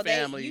 ritzy no.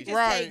 family. You just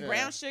Right. take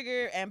brown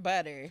sugar and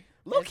butter.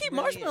 Low That's key really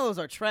it. marshmallows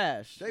are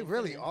trash. They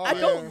really are. I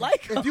don't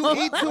like them. If you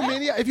eat too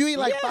many, if you eat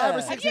like 5 or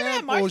Yeah. 6 Have you ever had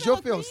handfuls, you'll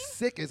feel marshmallow cream?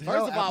 sick as hell.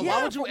 First of all, after why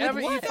Yeah, would you with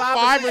ever what? eat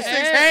 5 or 6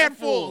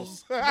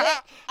 handfuls. Oh, I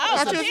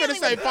thought so you was gonna family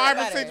say was 5 or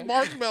better. 6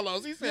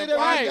 marshmallows. He Yeah, said they're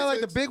 5 right. or Like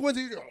the 6. big ones.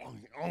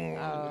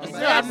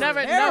 Yeah, I've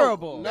never.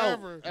 Terrible. No,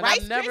 Never. And Rice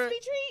I've never. Krispie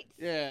treats?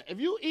 Yeah, if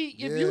you eat,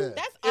 Yeah.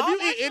 That's If all you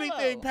eat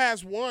marshmallow. anything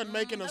past 1,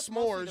 making a that's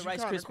mostly s'mores, the you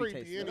Rice kind of Krispie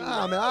creepy. taste. Anyway.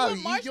 Nah, man, I'll with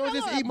eat. You don't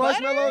just marshmallow eat and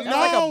butter? marshmallows. That's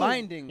like No. a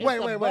binding. Wait,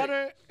 the wait.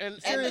 butter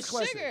and Serious the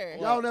question. sugar.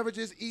 Y'all never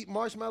just eat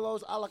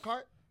marshmallows a la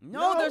carte?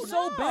 No, they're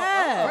so no.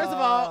 bad. First of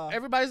all,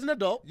 everybody's an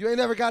adult. You ain't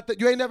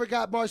never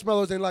got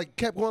marshmallows and like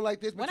kept going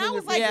like this When between I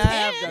your was, like, yeah, I fingers?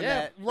 have 10. done Yeah.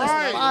 that.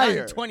 Right. Not in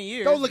Fire. 20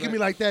 years. Don't look at but- me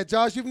like that,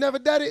 Josh. You've never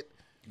done it.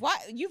 What?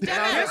 You've done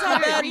Now, it here's how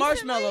bad recently?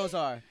 marshmallows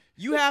are.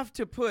 You have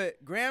to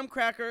put graham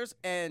crackers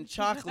and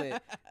chocolate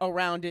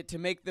around it to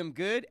make them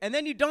good, and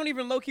then you don't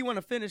even low-key want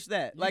to finish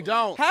that. Like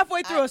don't.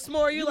 halfway through a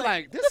s'more, You you're like,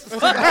 like this is so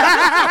Never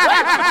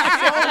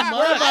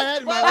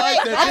had in my life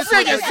that I'm this was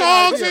singing a good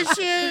songs idea. and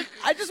shit.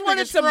 I just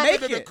wanted to scrubbing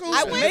make in the it. acoustic.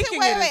 I went to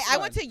Making it is I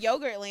fun. went to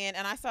Yogurtland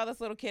and I saw this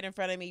little kid in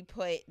front of me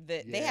put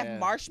they Yeah, have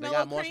marshmallow They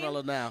got cream.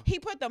 marshmallow now. He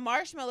put the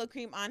marshmallow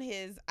cream on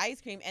his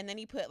ice cream and then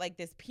he put like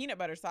this peanut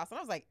butter sauce and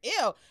I was like, ew.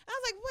 And I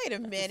was like, wait a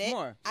minute.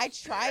 s'more. I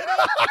tried it.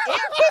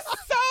 It was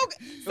so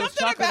good. Sometimes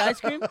chocolate ice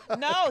cream?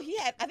 No,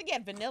 I think he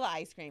had vanilla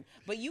ice cream.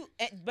 But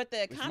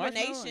the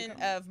combination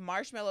of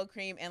marshmallow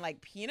cream and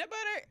like peanut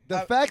butter. The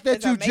fact that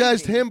is you amazing.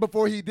 judged him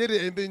before he did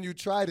it and then you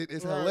tried it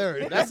is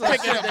hilarious. That's Look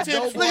like at that the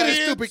dope tips. Look at this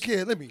Kids. stupid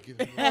kid. Let me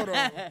get him. Hold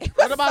on.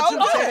 What about so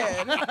you,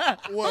 Ted?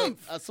 What?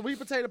 A sweet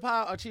potato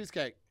pie or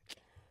cheesecake?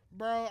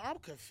 Bro, I'm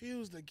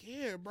confused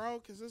again, bro,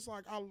 because it's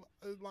like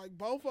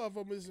both of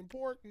them is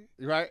important.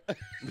 Right? You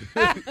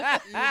know?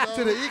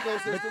 To the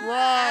ecosystem.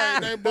 Right.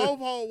 They both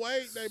hold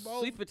weight. They both.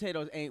 Sweet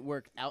potatoes ain't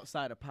work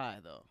outside of pie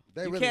though.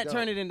 They You really can't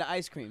turn don't. it into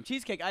ice cream.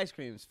 Cheesecake ice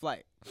cream is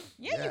flight.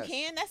 Yeah, Yes. you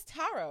can. That's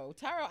taro.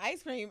 Taro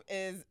ice cream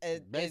is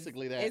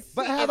Basically that. Is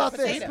But sweet how as a about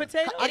this?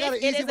 Potato? I got an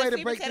It easy is way a to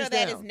sweet break potato this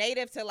that is down.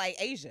 native to like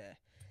Asia,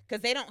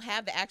 because they don't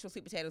have the actual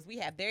sweet potatoes we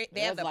have. They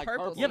have the like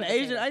purple. purple. You have an sweet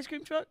Asian potato. ice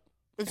cream truck?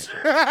 With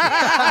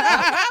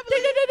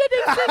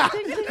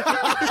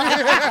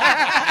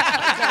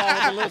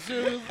the little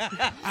shoes.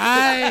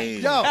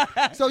 Yo,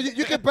 so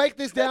you can break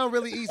this down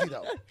really easy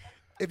though.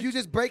 If you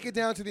just break it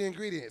down to the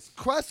ingredients,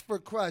 crust for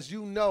crust,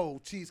 you know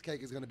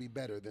cheesecake is going to be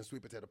better than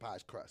sweet potato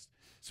pie's crust.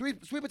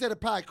 Sweet potato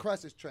pie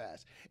crust is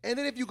trash. And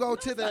then if you go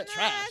to the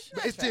trash.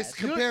 it's just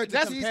trash. compared to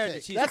That's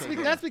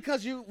cheesecake. That's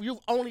because you've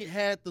only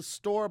had the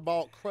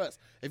store-bought crust.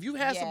 If you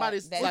had Yeah,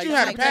 somebody's that like you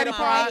had a sweet potato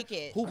patty pie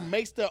pie? who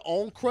makes their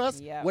own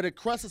crust, Yeah. where the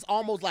crust is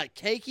almost like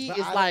cakey, But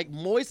it's I like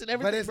moist and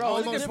everything. But it's Bro,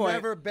 almost point.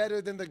 never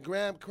better than the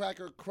graham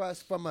cracker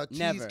crust from a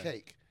Never.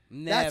 cheesecake.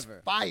 Never.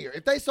 That's fire.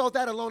 If they sold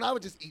that alone, I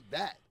would just eat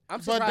that. I'm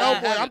But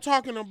surprised. Doughboy, I'm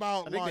talking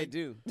about I think they like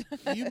do.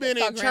 you've been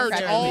in Graham church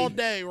cracker all meat.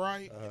 day,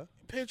 right?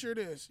 Picture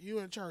this: you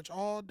in church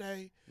all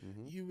day.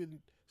 You've been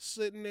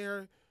sitting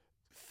there,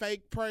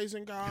 fake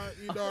praising God.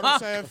 You know what I'm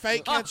saying?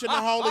 Fake catching the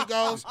Holy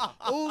Ghost.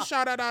 Ooh,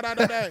 shout out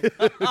today,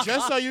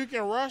 just so you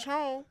can rush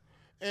home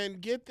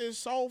and get this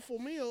soulful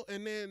meal.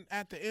 And then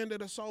at the end of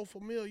the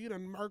soulful meal, you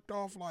done murked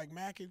off like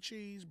mac and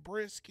cheese,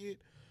 brisket,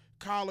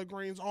 collard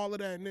greens, all of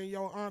that, and then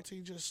your auntie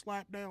just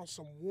slapped down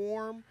some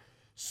warm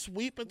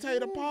sweet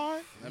potato pie.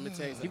 Let me tell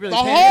you He something. really The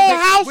painted whole a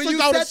house When will you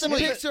go to set the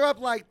sleep. picture up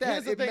like that,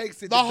 Here's the it thing. makes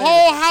it The debatable.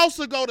 whole house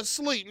will go to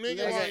sleep, nigga.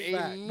 Yeah, Like,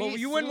 yeah. But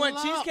you wouldn't want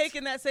cheesecake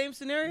in that same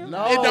scenario?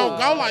 No. it don't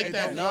go like It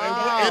that. don't-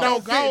 No. It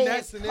don't fit in go.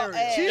 that scenario.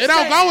 It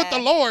don't go with the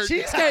Lord.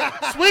 Cheesecake.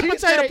 Sweet potato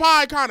cheesecake-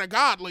 pie kind of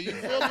godly. You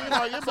feel me?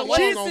 Like, it belongs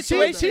what's on the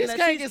Sunday. situation?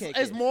 Cheesecake Cheesecake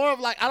is is. more of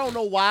like, I don't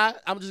know why.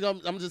 I'm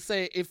just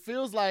saying it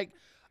feels like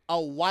a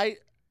white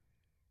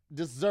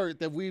dessert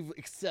that we've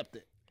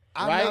accepted.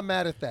 I'm right? not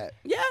mad at that.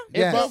 Yeah. It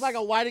Yes. feels like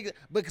a white,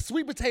 but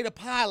sweet potato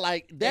pie,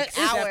 like that, It's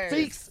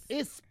it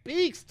ours.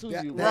 speaks to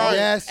Yeah, you, that- bro.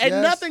 yes, and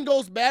yes. nothing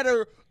goes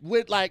better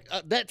with like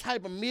that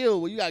type of meal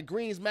where you got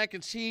greens, mac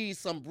and cheese,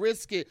 some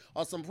brisket,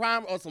 or some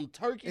prime, or some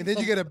turkey, And then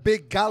you some- get a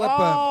big dollop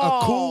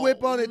of a Cool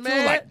Whip on it too,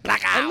 man. like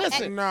black And out.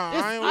 listen, Nah,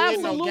 it's I ain't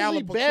getting no absolutely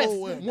gallop of best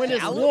Cool Whip. when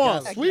it's Gallop?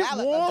 warm. A Sweet, gallop?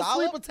 A warm dollop?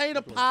 sweet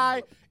potato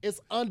pie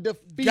is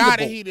undefeatable.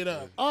 Gotta heat it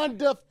up.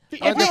 Undefeatable.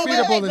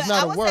 Undefeatable is but not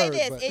I a will word,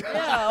 say this. but-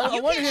 I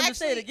You wanted can him to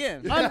say it actually-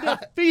 again.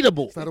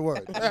 Undefeatable. It's not a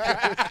word.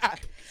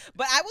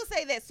 But I will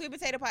say that sweet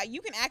potato pie,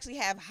 you can actually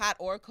have hot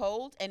or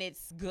cold, and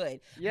it's good.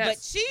 Yes.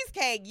 But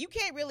cheesecake, you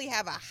can't really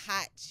have a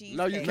hot cheesecake.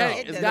 No, you can't.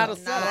 It It's does gotta not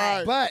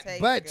settle. But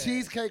taste but good.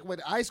 cheesecake with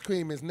ice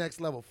cream is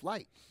next level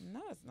flight. No,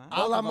 it's not.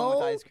 A la Alcohol with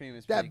mode, ice cream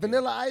is that pretty good.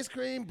 vanilla ice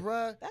cream,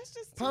 bruh. That's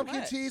just too Pumpkin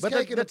much. cheesecake But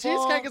in the the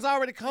fall. cheesecake is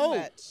already cold.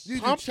 much. You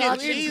do Pumpkin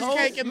chocolate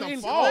cheesecake in You the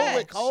eating fall. cold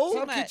with cold? Too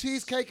Pumpkin much.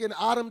 cheesecake in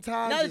autumn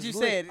time. Now that is you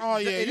lit. say it, Oh,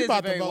 yeah, it you is about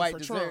a to very vote white for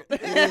dessert.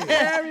 Trump.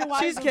 Very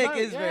white Cheesecake dessert.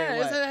 is very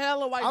yeah, it's white. a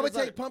hella white I would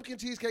dessert. take pumpkin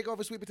cheesecake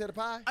over sweet potato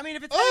pie. I mean,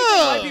 if it's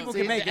anything white people See,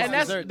 can make, and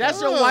it's dessert. that's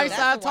though. your white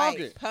That's side white.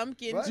 talking.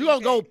 Pumpkin. What? You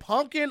gonna go cheesecake.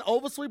 pumpkin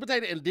over sweet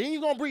potato, and then you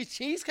gonna breathe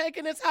cheesecake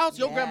in this house?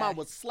 Your Yeah. grandma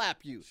would slap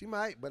you. She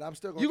might, but I'm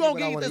still gonna You eat gonna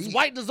what I get wanna this eat.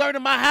 white dessert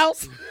in my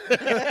house?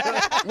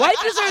 White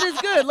dessert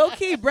is good. Low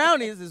key,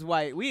 brownies is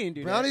white. We ain't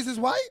do Brownies is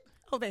white?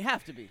 that. Oh, they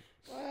have to be. You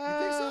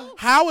think so?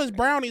 How is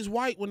brownies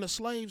white when the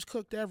slaves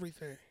cooked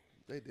everything?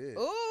 They did.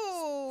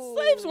 Ooh.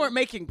 Slaves weren't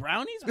making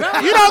brownies.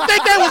 Brownies. You don't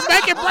think they was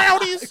making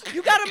brownies?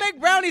 You gotta make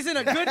brownies in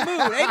a good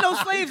mood. Ain't no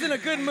slaves in a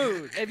good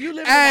mood. If you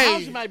live Hey. in the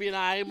house, you might be in an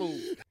eye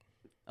mood.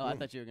 Oh, I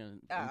thought you were gonna.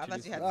 Oh, I thought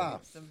introduce you had Ah.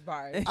 some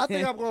bars. I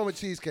think I'm going with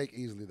cheesecake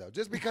easily though,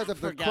 just because of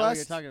the Forgot we were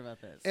crust talking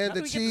about that. and How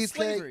the do we get to cheesecake.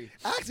 slavery?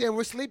 Actually, and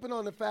we're sleeping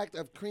on the fact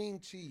of cream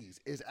cheese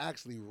is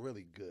actually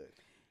really good.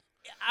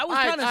 I was All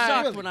right, kind of all right.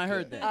 shocked Really when I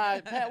heard good. that. All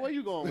right, Pat, where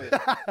you going with?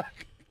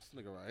 This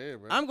nigga right here,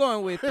 bro.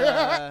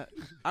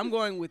 I'm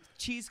going with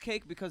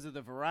cheesecake because of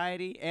the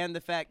variety and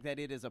the fact that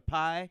it is a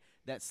pie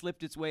that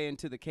slipped its way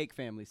into the cake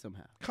family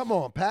somehow. Come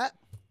on, Pat.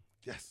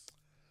 Yes.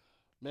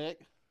 Meg,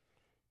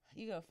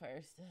 You go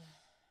first.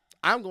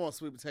 I'm going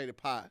sweet potato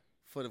pie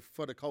for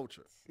the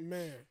culture.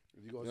 Man,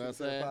 You going You know what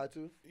to I'm saying? pie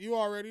too? you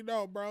already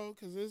know, bro,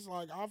 because it's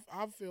like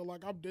I feel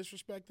like I'm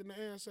disrespecting the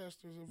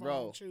ancestors if I Bro.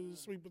 don't choose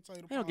sweet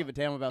potato pie. They don't give a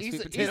damn about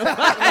East- sweet East- potato.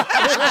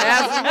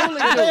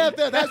 Absolutely They do. have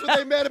that. That's what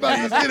they mad about.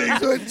 He's getting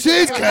to a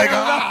cheesecake.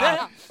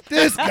 Ah,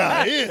 this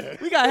guy here.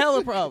 We got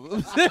hella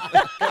problems. Think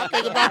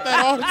about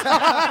that all the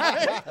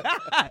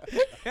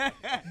time.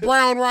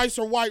 Brown rice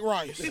or white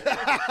rice?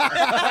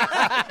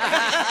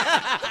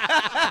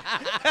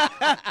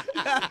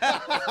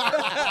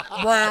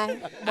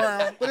 Brown.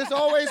 But it's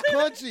always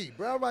crunchy.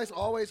 Brown rice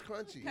always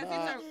crunchy.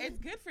 Because it's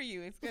good for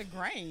you. It's good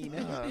grain.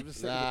 I'm just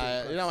saying.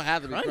 Nah, it don't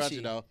have to be Crunchy.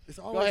 crunchy though. It's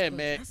Go always ahead, crunchy.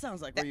 Meg. That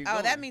sounds like where you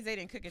That means they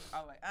didn't cook it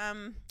all the way.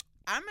 I'm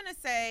gonna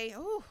say,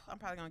 I'm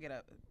probably gonna get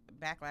a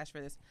backlash for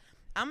this.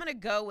 I'm gonna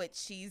go with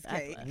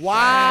cheesecake.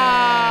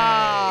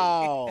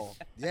 Wow.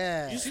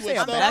 Yeah. You say switched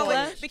a up.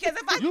 backlash? Because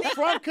if I You think,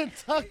 from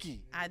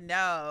Kentucky? I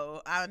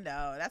know.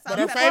 That's all. But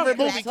her I'm saying. favorite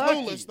movie, Kentucky.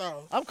 Clueless,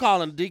 though. I'm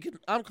calling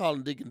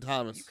Deacon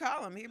Thomas. You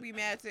call him, he'll be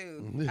mad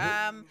too.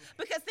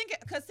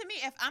 Because to me,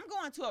 if I'm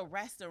going to a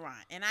restaurant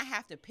and I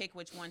have to pick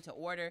which one to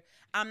order,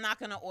 I'm not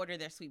gonna order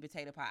their sweet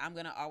potato pie. I'm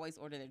gonna always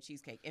order their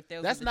cheesecake. If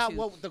those That's are the not two.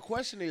 what the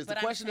question is. But The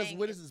I'm question is, saying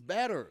what is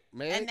better,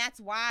 man? And that's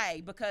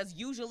why, because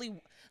usually,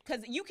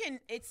 you can.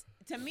 It's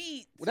to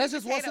me. Well, that's sweet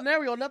just one potato-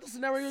 scenario. Another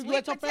scenario is you Sweet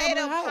at your potato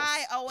family house.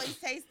 pie always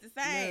tastes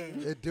the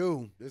same. It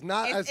do. It's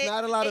not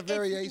a lot of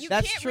variation. You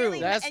That's can't true. Really,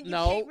 That's- and you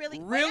no. can't really,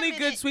 wait a Really good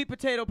minute. sweet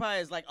potato pie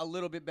is like a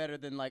little bit better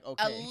than like A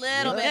okay.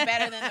 little bit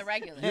better than the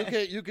regular.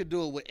 You could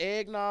do it with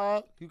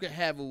eggnog. You can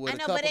have it with I a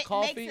know, cup but of it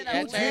coffee. makes it and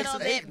a Who takes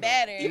little it? bit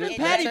better. Even It-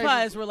 patty it-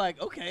 pies were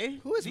like okay.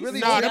 Who is these- really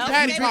Nah, doing the that?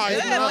 patty They pie were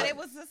is good, not- but it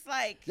was just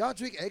like, Y'all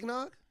drink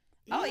eggnog?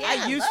 oh yeah,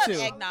 I used love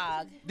to.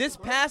 eggnog. This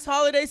past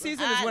holiday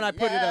season is when I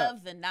put it up.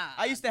 love the nog.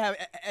 I used to have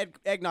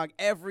eggnog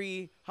every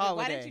Wait, holiday.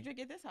 why didn't you drink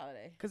it this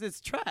holiday? Because it's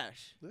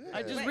trash. I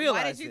Yeah. just Wait,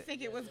 realized why did you it.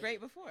 think it was great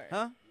before?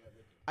 Huh?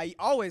 I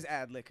always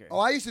add liquor. Oh,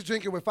 I used to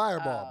drink it with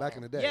Fireball back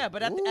in the day. Yeah,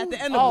 but at the Ooh.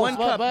 end of one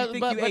cup, but you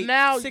think you ate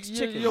now 6 you-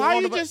 chickens. you How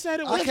want you to- just said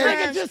it I was can't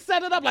Nigga trash? just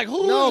set it up like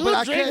who? No, who but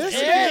I drinks can't.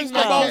 This eggnog? is I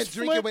the can't most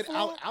drink it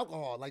flip-flop. without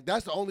alcohol. Like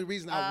that's the only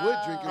reason I would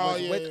drink it Oh,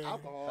 was yeah, with yeah.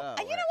 alcohol.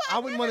 You know what? I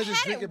I've wouldn't never wanna just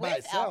had drink it by with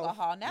itself.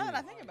 alcohol. Now that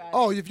I think about it.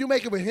 Oh, if you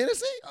make it with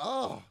Hennessy,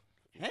 oh,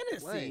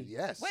 Hennessy. Wayne,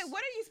 yes. Wait,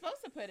 what are you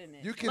supposed to put in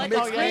it? You can Like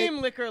mix a cream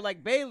liquor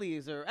like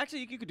Bailey's or actually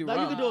you could do No,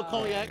 rum. you can do a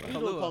cognac. You can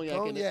do a Kahlua. cognac.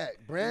 in it.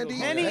 cognac, brandy.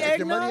 Henny If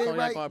your money eggnog? ain't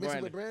right, Cognac or mix it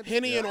brandy. with brandy.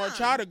 Henny and Yeah.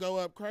 horchata go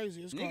up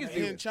crazy. It's called Niggas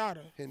do.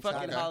 horchata.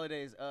 Fucking Henchada.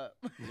 holidays up.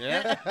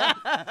 Yeah.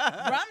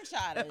 Rum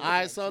chata. All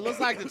right, so it looks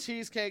like the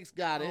cheesecakes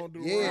got I it. don't do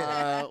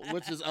Yeah.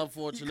 Which is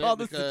unfortunate. You call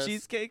this the because-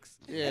 cheesecakes?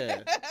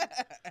 Yeah.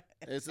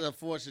 It's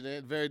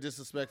unfortunate, very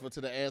disrespectful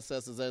to the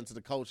ancestors and to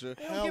the culture.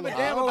 Don't give a Hell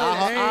damn no. about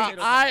I, it.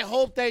 I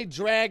hope they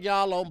drag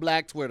y'all on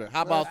Black Twitter.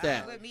 How about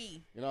that? With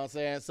me. You know what I'm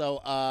saying?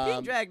 So,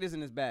 Being dragged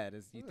isn't as bad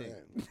as you think.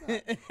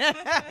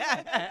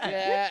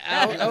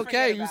 yeah, okay.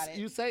 Forget about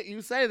it.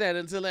 You say that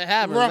until it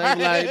happens. Right.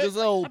 They like this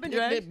old I've been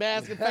picnic dragged.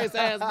 basket face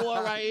ass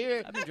boy right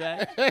here. I've been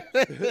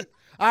dragged.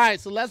 All right,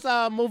 so let's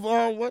move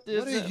on. What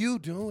is What are it? you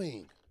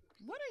doing?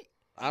 What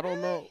are I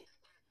don't know.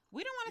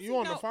 We don't want to see You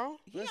on no, the phone?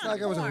 he It's on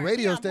like it was a porn.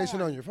 radio He on station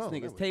porn. on your phone.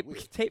 Niggas That was tape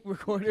weird. tape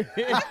recorder.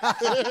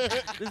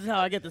 This is how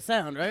I get the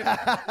sound, right?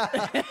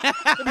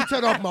 Let me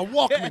turn off my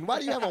Walkman. Why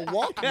do you have a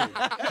Walkman?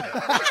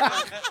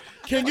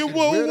 Can you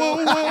woo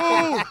woo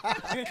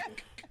woo?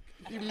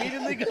 You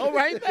immediately go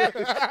right there.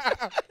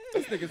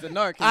 This nigga's a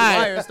narc. His Alright.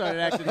 wire started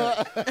acting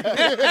up.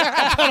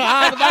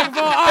 Behind the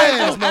microphone. All right,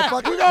 Yes, so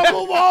motherfucker. we gonna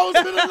move on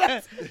to the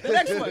next. The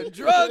next one,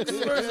 drugs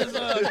versus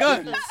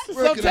guns. So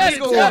Working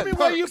tell at me Perks.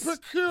 where you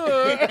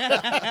procure.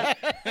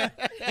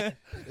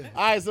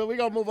 All right, so we're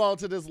going to move on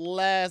to this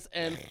last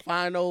and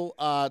final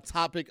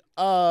topic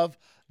of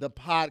the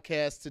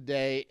podcast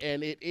today,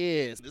 and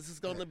this is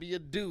going to be a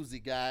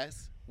doozy,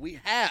 guys. We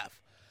have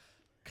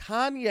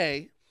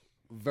Kanye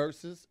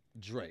versus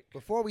Drake.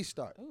 Before we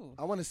start, Ooh.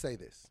 I want to say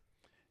this.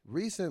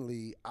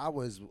 Recently, I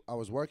was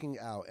working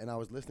out and I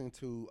was listening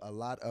to a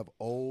lot of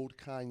old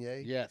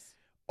Kanye. Yes.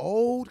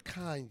 Old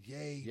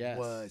Kanye Yes.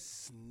 was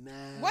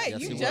snap. Wait,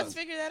 Yes, you he just was.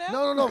 figured that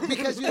out? No,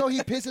 because he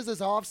pisses us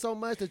off so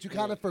much that you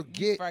kind of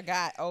forget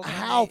Forgot. Oh,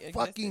 how Kanye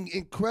fucking existed.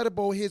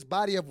 incredible his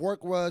body of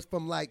work was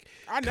from like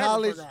I never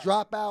college forgot.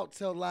 dropout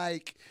to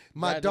like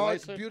my dark,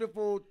 Graduation?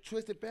 beautiful,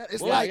 twisted past.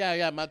 It's Yeah, like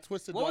yeah, my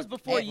twisted. What was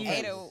Dark before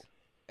Purple.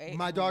 you?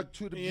 my dark,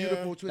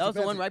 beautiful, twisted That was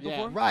the one Fantasy. right Yeah.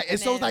 before? Right, and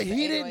so it's then like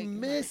he the didn't 808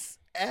 miss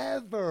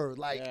ever.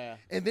 Like, Yeah.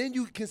 and then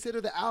you consider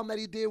the album that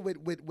he did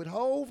with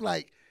Hove.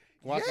 Like,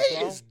 Watch the Ye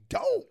Throne? is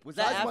dope. Was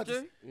So that I just want to-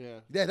 after? Yeah.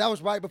 Yeah, that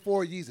was right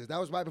before Yeezus. That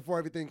was right before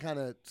everything kind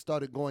of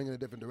started going in a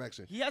different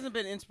direction. He hasn't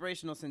been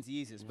inspirational since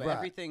Yeezus, but Right.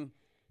 everything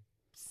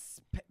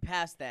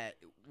past that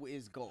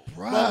is gold.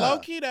 Bruh. But low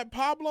key, that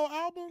Pablo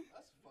album.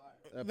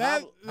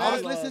 That- I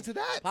was that- listening to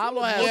that.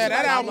 Pablo too. has Yeah,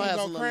 that Pablo album has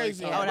go some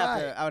crazy. like, I would Right. have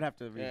to. I would have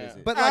to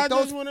revisit. But I like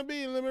those, just want to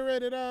be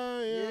liberated.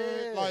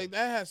 Yeah. Like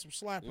that has some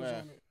slappers Yeah.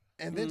 on it.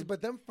 and then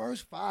but them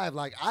first five,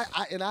 like I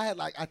had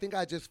like I think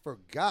I just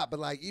forgot. But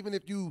like even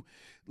if you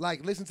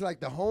like listen to like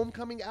the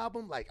Homecoming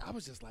album, like I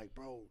was just like,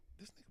 bro,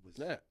 this nigga was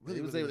Yeah, really,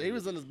 he was really, he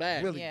was in his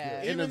bag. really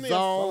Yeah. good. In the Even zone.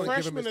 I wanna give him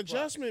freshman his props.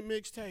 adjustment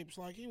mixtapes,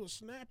 like he was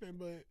snapping,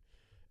 but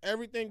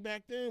everything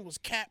back then was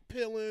cat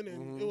pilling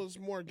and it was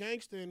more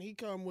gangster. And he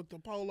come with the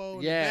polo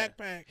and Yeah. the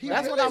backpack. He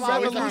That's really what I've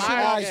always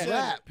revolutionized admired.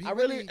 rap. He I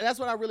really, that's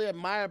what I really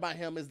admire about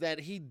him is that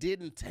he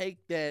didn't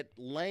take that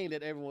lane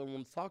that everyone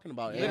was talking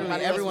about. Yeah. Literally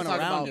Everybody else everyone was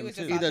talking around about him, He was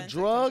just too. either authentic to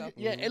drug, himself.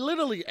 yeah, and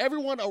literally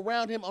everyone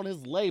around him on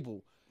his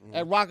label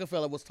at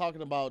Rockefeller was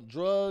talking about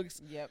drugs,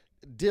 Yep.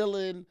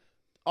 dealing,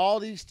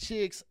 all these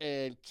chicks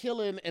and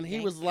killing, and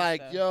he was Gangsta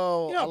like, stuff.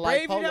 "Yo, You know I how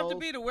like brave you'd have to polos."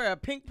 be to wear a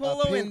pink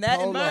polo pink in that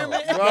polo.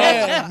 environment.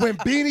 Bruh. When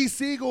Beanie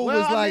Siegel Well,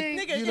 was I like, mean,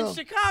 Nigga, you know, in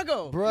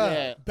Chicago. bruh,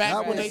 Yeah. Back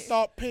that when they was-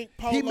 thought pink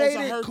polos he made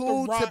would it hurt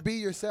cool the rock. to be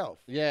yourself.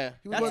 Yeah.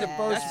 He was one of the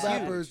That's first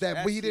huge. rappers that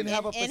That's he didn't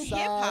have a in hip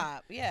facade.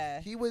 hop,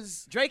 yeah. He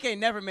was, Drake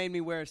ain't never made me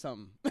wear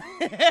something.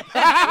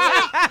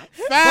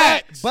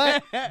 Facts.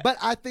 but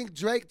I think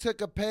Drake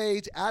took a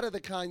page out of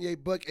the Kanye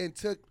book and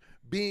took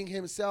being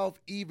himself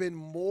even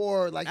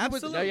more. Like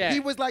Absolutely. Yeah. he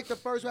was like the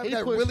first rapper He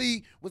that pushed-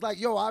 really was like,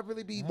 yo, I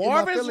really be in my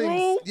Marvin's feelings.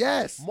 Room?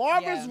 Yes.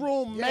 Marvin's Yeah.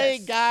 Room Yes.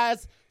 made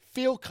guys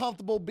feel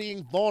comfortable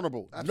being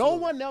vulnerable. Absolutely.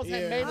 No one else Yeah.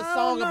 had made a I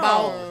song don't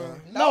about.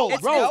 know. No,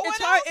 It's, bro. it's, it's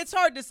hard. It's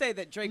hard to say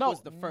that Drake No.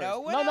 was the first. No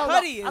one No, no, no.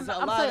 Cudi is I'm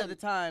a lot saying- of the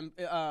time.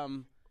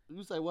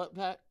 You say what,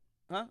 Pat?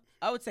 Huh?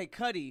 I would say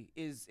Cudi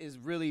is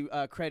really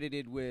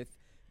credited with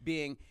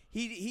being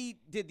he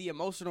did the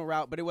emotional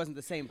route, but it wasn't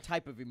the same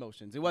type of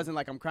emotions. It wasn't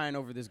like I'm crying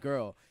over this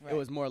girl. Right. It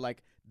was more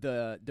like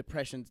the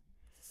depression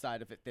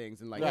side of it,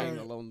 things, and like Right. being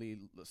a lonely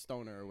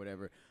stoner or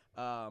whatever.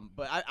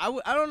 But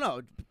I don't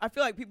know. I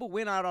feel like people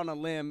went out on a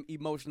limb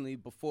emotionally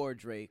before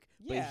Drake,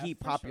 Yeah, but he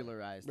for sure.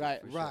 popularized it.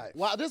 Right, for sure. Right.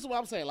 Well, this is what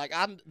I'm saying. Like,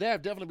 there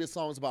have definitely been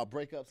songs about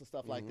breakups and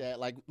stuff like that.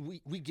 Like,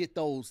 we get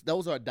those.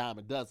 Those are a dime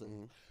a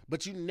dozen.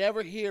 But you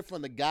never hear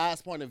from the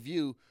guy's point of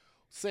view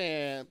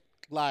saying,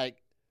 like,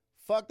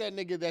 fuck that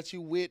nigga that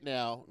you with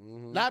now.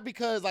 Not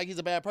because, like, he's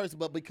a bad person,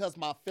 but because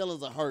my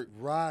feelings are hurt.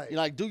 Right. You're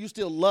like, do you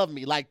still love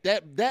me? Like,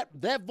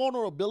 that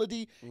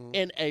vulnerability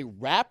in a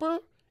rapper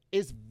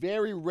is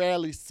very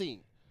rarely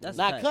seen. That's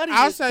now, a fact. Cudi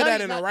I'll is- say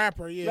that Cudi's in a not-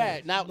 rapper, yeah.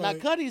 Right. Now But-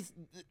 Cudi's,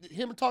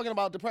 him talking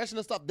about depression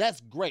and stuff,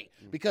 that's great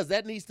because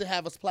that needs to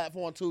have a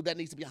platform too. That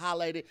needs to be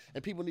highlighted,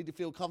 and people need to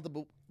feel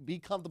comfortable, be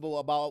comfortable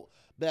about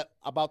that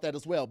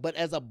as well. But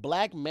as a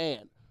black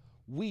man,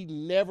 we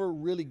never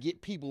really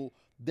get people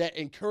that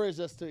encourage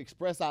us to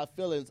express our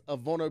feelings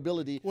of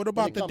vulnerability. What when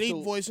about it the comes deep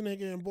to- voice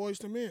nigga in Boys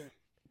to Men?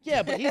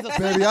 Yeah, but he's a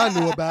Baby, I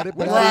knew about it,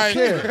 but I Right.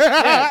 didn't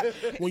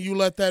care. When you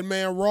let that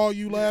man raw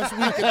you last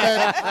week at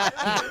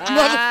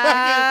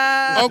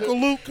that motherfucking Uncle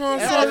Luke That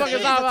concert. motherfucker talking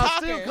about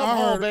talker. still come I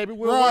home, heard- baby.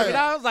 We're right. working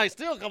out. I was like,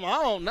 still come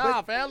home.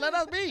 Nah, fam, let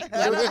us be.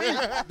 Let us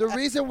be. The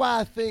reason why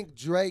I think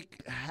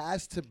Drake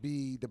has to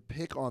be the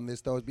pick on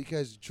this, though, is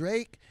because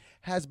Drake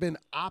has been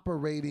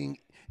operating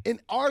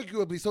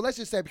arguably, so let's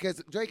just say,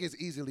 because Drake is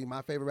easily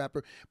my favorite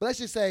rapper, but let's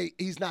just say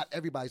he's not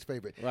everybody's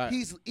favorite. Right.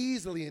 He's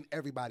easily in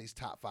everybody's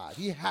top 5.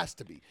 He has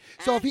to be.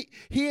 So if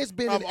he has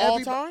been Of in all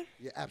everybo- time?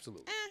 Yeah,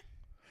 absolutely.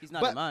 He's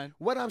not But in mine.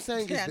 what I'm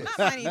saying Yeah, is not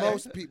this: mine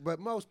either.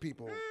 most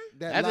people that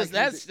That, like just,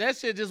 that's, music- that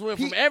shit just went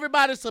He- from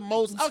everybody to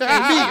most. Okay, Okay,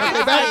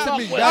 back to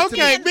me. Back to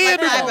Okay, me. me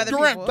and Like the other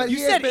direct. people. But You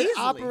he has said been easily.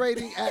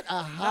 operating at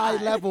a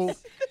high level.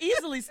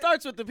 Easily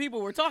starts with the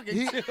people we're talking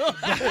He- to.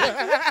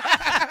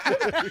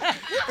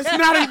 It's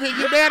not even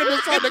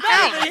unanimous on the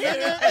couch.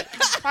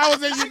 How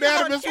is it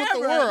unanimous with the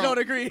Camera, world? Don't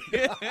agree.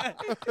 Easily.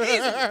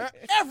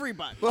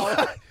 Everybody.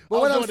 But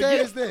what I'm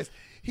saying is this: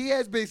 he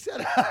has been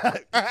shut up.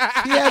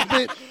 He has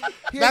been.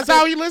 That's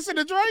how you listen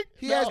to Drake?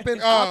 He has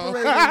been Oh.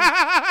 operating.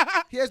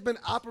 He has been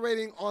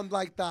operating on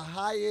like the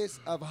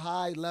highest of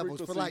high levels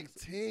for like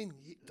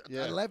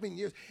 11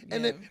 years.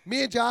 And then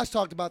me and Josh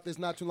talked about this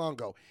not too long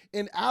ago.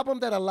 An album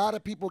that a lot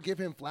of people give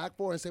him flack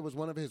for and say was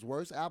one of his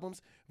worst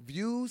albums,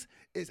 Views,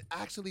 is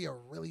actually a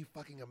really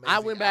fucking amazing I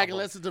went back and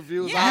album. listened to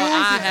Views. Yeah. I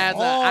Views had is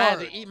to, I had hard.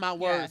 to eat my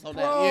words on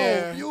that. Bro,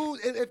 Yeah. Views,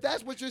 and if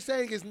that's what you're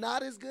saying is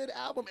not as good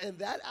album, and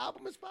that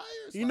album is fire.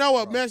 it's You like, know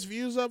what bro. messed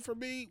Views up for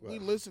me? We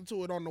listened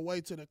to it on the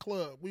way to the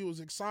club. We was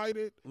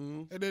excited,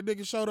 and then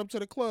nigga showed up to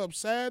the club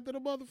sad to the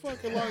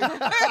motherfucker.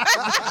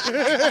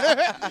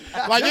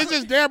 Like it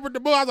just dampened the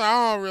mood. I was like,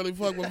 I don't really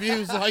fuck with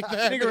Views like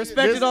that. Nigga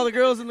respected all the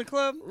girls in the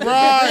club.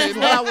 Right. That's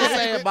what I was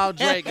saying about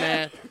Drake,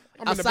 man.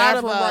 I'm in the Aside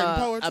of bathroom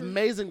writing poetry.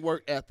 amazing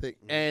work ethic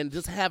and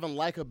just having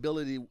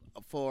likability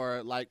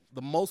for like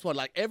the most part,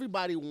 like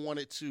everybody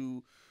wanted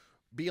to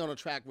be on a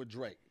track with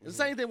Drake. The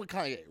same thing with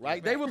Kanye,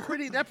 right? They're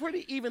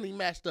pretty evenly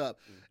matched up,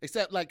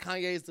 except like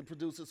Kanye is the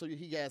producer, so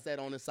he has that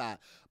on his side.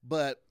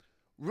 But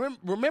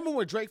remember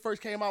when Drake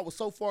first came out, was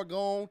So Far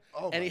Gone,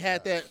 and he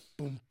had that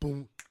boom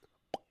boom,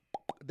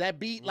 that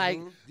beat, like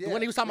Yeah.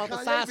 when he was talking The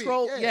about the Kanye side beat,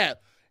 scroll, yeah. yeah.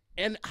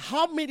 And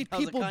how many That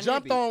was a people Kanye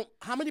jumped beat. on?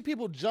 How many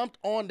people jumped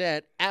on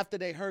that after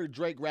they heard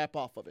Drake rap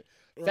off of it?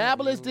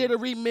 Fabulous did a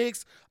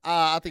remix.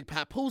 I think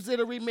Papoose did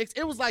a remix.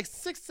 It was like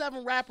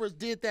 6-7 rappers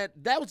did that.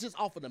 That was just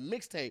off of the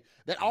mixtape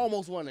that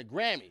almost won a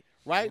Grammy,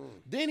 right?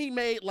 Then he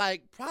made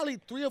like probably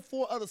 3 or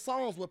 4 other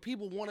songs where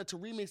people wanted to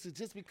remix it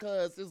just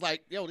because it's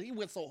like, yo, he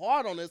went so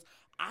hard on this.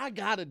 I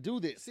gotta do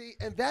this. See,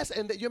 and that's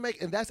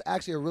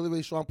actually a really,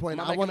 really strong point.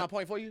 Am I making my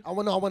point for you? I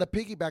want to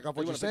piggyback off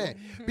what you're saying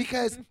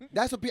because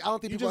that's what I don't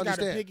think You people just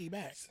got to understand.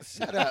 piggyback.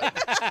 Shut up.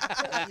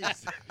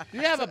 You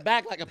have a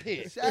back like a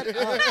pig. Shut up.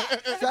 So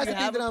that's the thing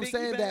have that a I'm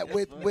saying piggyback? that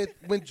with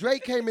when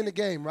Drake came in the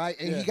game, right,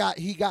 and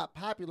he got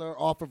popular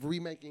off of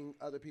remaking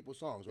other people's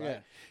songs, right. Yeah.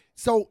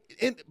 So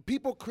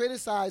people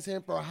criticize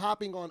him for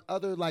hopping on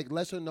other like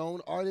lesser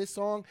known artists'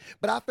 song,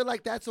 but I feel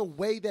like that's a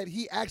way that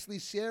he actually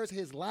shares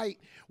his light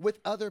with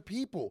other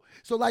people.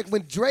 So like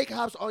when Drake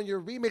hops on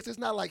your remix, it's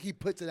not like he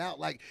puts it out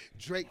like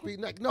Drake.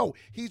 Like no,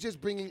 he's just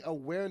bringing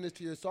awareness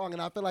to your song,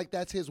 and I feel like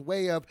that's his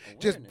way of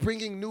just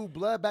bringing new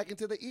blood back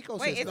into the ecosystem.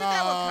 Wait, isn't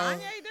that what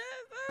Kanye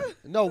does?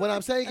 No, what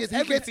I'm saying is he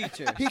every gets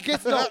feature. he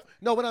gets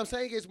no. What I'm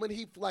saying is when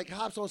he like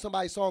hops on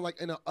somebody's song like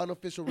in an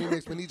unofficial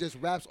remix, when he just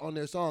raps on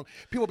their song,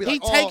 people be like,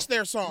 He takes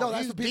their song. No,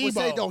 that's He's what people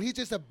say. Debo. No, he's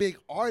just a big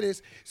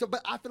artist. So,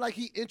 but I feel like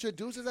he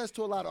introduces us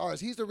to a lot of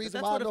artists. He's the reason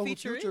that's why I what a know who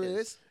feature Future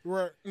is. is.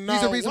 Right. No,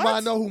 He's the reason why I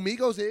what? know who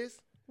Migos is.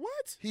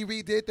 What? He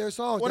redid their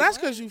songs. Well, that's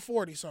because you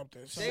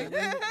 40-something. So.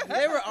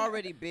 They were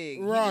already big.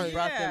 He Right. just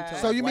brought them to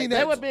So you mean They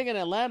that were big in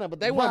Atlanta, but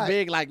they weren't Right.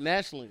 big like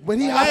nationally. when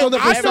he Hey, hopped on the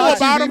I feel Versace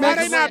about him. Why remix,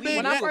 they not big?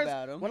 When Know I first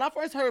about 'em. when I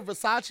first heard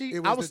Versace,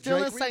 It I was was the still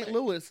in Drake St. remix.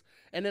 Louis,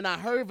 and then I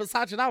heard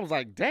Versace, and I was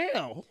like,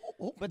 "Damn!"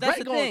 But that's Drake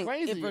the going thing.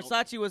 crazy. If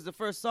Versace was the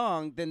first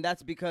song, then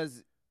that's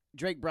because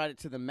Drake brought it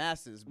to the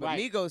masses. But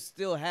Right. Migos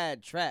still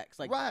had tracks.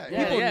 Like Right.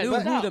 people Yeah, knew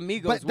but- who the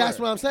Migos but were. that's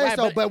what I'm saying. Right,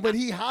 so, but- but when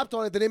he hopped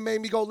on it, then it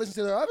made me go listen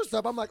to their other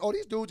stuff. I'm like, oh,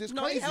 these dudes just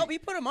No, crazy. he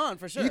put him on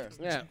for sure.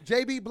 Yeah.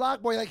 JB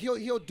Blockboy, like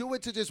he'll do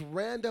it to just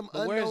random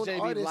But where's unknown JB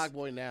artists.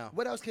 Blockboy now?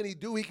 What else can he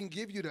do? He can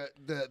give you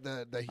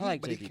the heat,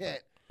 like but he JB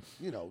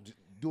can't,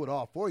 do it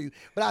all for you.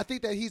 But I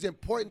think that he's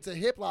important to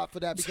hip hop for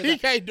that because He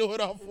can't do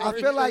it all for I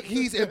you. feel like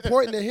he's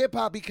important to hip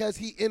hop because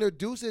he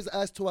introduces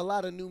us to a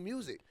lot of new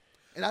music,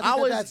 and I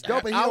think that's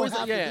dope. And he don't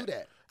have to do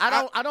that.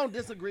 I don't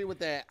disagree with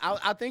that.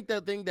 I think the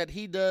thing that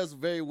he does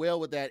very well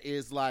with that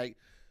is like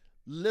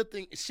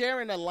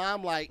sharing the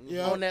limelight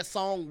on that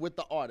song with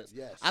the artist.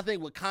 Yes. I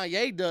think what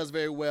Kanye does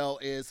very well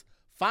is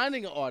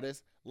finding an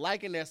artist,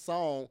 liking their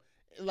song,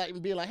 like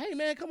and being like, "Hey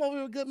man, come over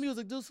here with good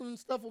music, do some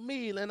stuff with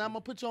me, and I'm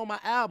gonna put you on my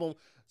album."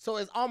 So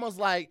it's almost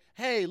like,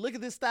 "Hey, look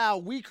at this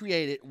style we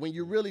created." When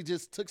you really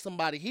just took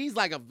somebody, he's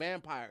like a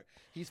vampire.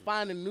 He's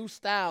finding new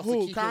styles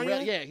Who, to keep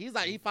Kanye? him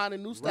he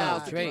finding new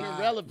styles to Drake. keep him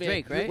relevant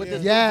Drake, right? with this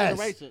new Yes,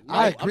 generation.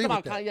 I No, agree I'm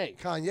with talking that. about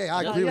Kanye. Kanye,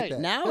 I agree with that.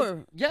 Now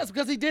or Yes,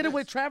 because he did it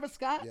with Travis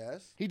Scott.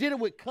 Yes. He did it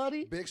with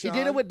Cudi. Big He did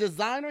Sean. it with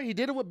Designer. He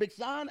did it with Big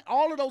Sean.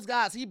 All of those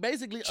guys, he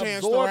basically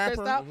Chance the absorbed their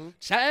Rapper. style.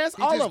 Chance,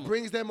 He all just of them.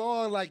 brings them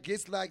on, like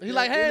gets like. He's their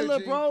like, hey, energy.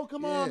 little bro,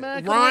 come on, Yeah.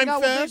 man. Come Rhyme hang out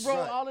with Big Fest. Bro,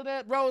 Right. all of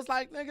that. Bro, it's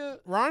like, nigga.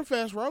 Rhyme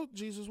Fest wrote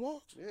Jesus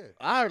Walks. Yeah.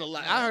 I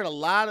heard a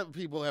lot of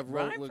people have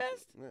wrote with.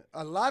 Yeah.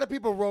 A lot of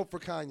people wrote for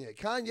Kanye.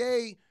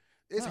 Kanye,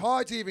 it's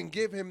hard to even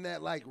give him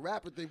that like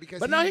rapper thing because.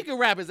 But no, he can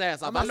rap his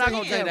ass off. I'm not saying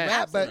gonna he say can't that.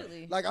 rap, but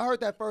Absolutely. like I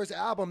heard that first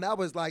album, that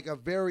was like a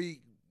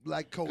very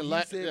like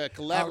cohesive,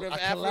 collaborative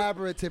a effort.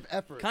 collaborative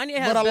effort. Kanye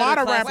has But a lot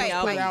better of classic rappers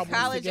put wait, albums albums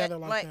college, together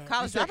like that. You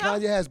college said dropout?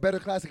 Kanye has better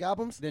classic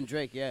albums. than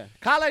Drake. Yeah.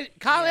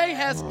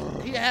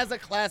 Kanye has a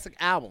classic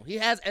album. He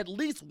has at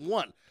least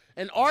one,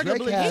 and arguably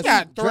Drake has, he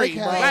got Drake three,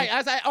 has- bro. right.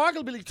 I say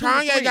arguably two.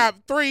 Kanye or three. got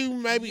 3,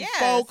 maybe Yes,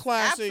 4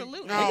 classic.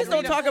 absolutely. Niggas albums.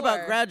 don't talk about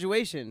Four.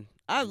 Graduation.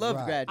 I love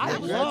Right. I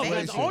Graduation. love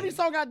Graduation. it. The only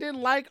song I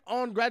didn't like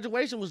on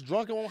Graduation was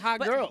 "Drunken on Hot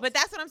Girls." But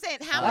that's what I'm saying.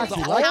 How I many,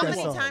 actually like how that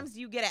many song. times do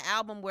you get an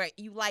album where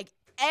you like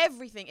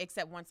everything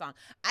except one song?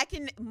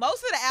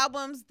 Most of the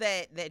albums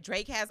that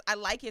Drake has, I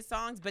like his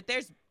songs, but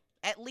there's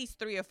at least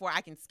 3 or 4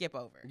 I can skip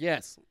over.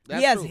 yes, that's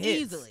He has true. hits.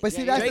 Easily. But see,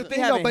 Yeah, that's Drake the be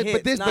thing, though. having But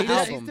hits, this, not but this,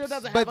 albums. He still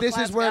doesn't have but a this is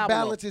classic where it album,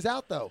 though. balances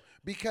out though,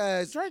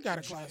 because Drake got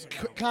a classic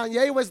album.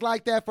 Kanye was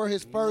like that for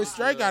his first.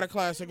 Drake got a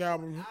classic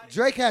album.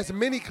 Drake has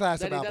many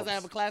classic That he albums. doesn't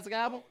have a classic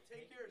album.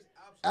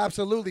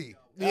 Absolutely.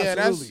 Yeah,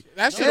 Absolutely.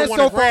 that should And have won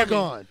So a Far Grammy.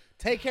 Gone.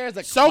 Take Care is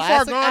a So Far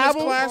classic Gone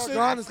album. is classic.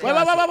 Gone is Wait.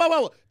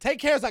 classic. Take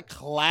Care is a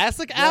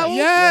classic album.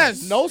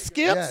 Yes. No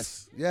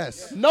skips.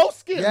 Yes. No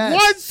skips. Yes.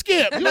 One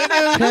skip.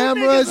 nigga.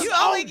 Cameras. You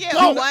only get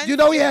You- one. You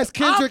know he has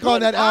Kendrick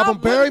on that album.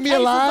 Bury Me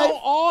Alive.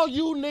 All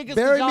you niggas.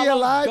 Bury y'all Me know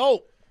Alive.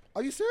 Dope.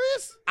 Are you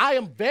serious? I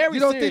am very. You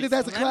don't serious. think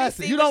that that's a Let me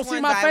classic? see You don't which see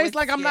ones my I face would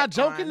like I'm not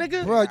skip joking, on.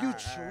 nigga. Bro, you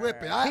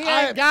tripping. He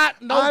ain't got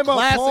no I'm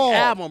classic appalled.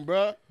 album,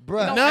 bro. Bruh.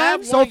 He don't None?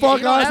 have So one Far yet.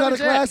 He don't Gone's have not a it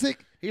yet.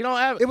 classic? He don't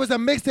have it. It was a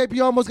mixtape. He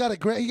almost got a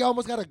Grammy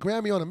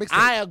on a mixtape.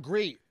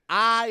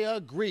 I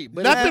agree.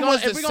 But Nothing if we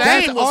was gonna- the if we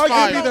same gonna- was if we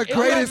fire. gonna- the if we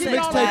gonna greatest keep it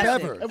on mixtape the-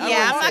 ever. if we Yeah, I'm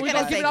gonna- not we gonna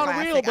keep say it on the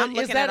classic. real, but I'm is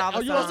looking that at all the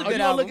are you songs. gonna- Good are you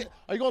gonna album. look at-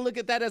 are you gonna look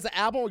at that as an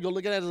album or you gonna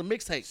look at it as a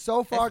mixtape?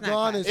 So Far It's not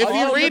Gone is classic. If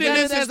you all- read it, look at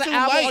this as is an too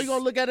album, late. or you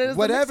gonna look at it as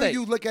whatever a mixtape?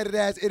 you look at it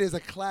as, it is a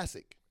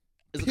classic.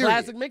 It's a period.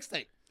 classic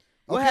mixtape.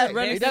 What Okay. had He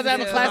Remix doesn't have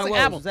a in it? classic What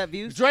album. was that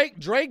Views? Drake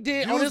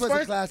did on Views his was a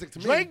first classic to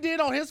me. Drake did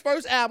on his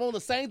first album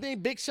the same thing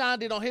Big Sean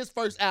did on his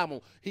first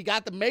album. He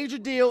got the major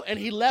deal and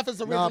he left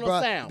his original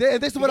bruh. sound.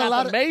 This is He what a got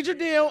lot the of major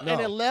deal No.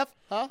 and then left,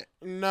 huh?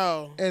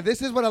 No. and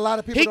this is what a lot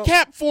of people He don't.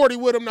 kept 40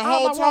 with him the How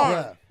whole am I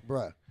wrong? time.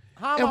 Bruh.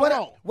 How And am I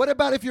wrong? what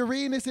about if you're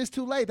reading this? It's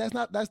too late. That's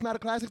not a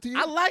classic to you.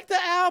 I like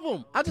the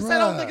album. I just said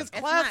I don't think it's It's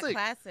classic. not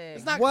classic.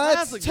 It's not What?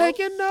 classic. bro.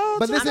 Taking notes.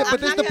 But listen, I'm but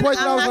this not the gonna- point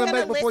that I was I'm gonna not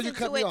make gonna before you listen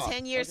cut to me it off.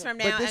 10 years from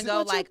But now this and is go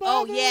what like,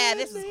 oh yeah,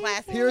 this is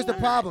classic. Here's the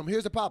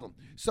problem.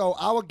 So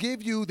I will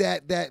give you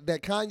that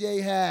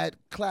Kanye had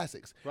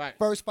classics. Right.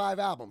 First 5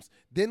 albums.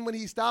 Then when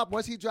he stopped,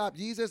 once he dropped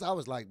Yeezus, I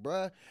was like,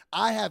 bruh,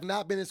 I have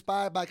not been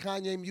inspired by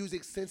Kanye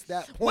music since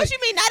that point. What you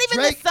mean? Not even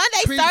Drake the Sunday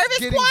keeps service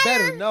getting choir?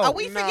 better. No. Are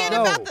we No. forgetting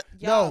No. about the?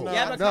 No. Yo,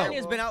 Yeah, but No.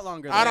 Kanye's been out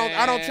longer. I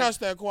though. don't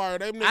trust that choir.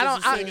 Them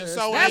niggas are singing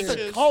so That's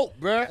anxious. a cult,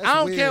 bro. That's I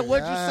don't care weird.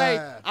 what you say.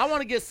 Ah. I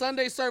want to get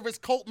Sunday service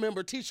cult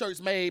member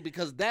T-shirts made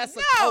because that's a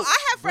No, cult. I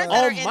have friends Bruh.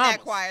 that are Oh, in mamas.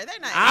 that choir. They're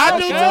not. I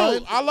do Okay.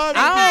 too. I love it.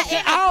 I It's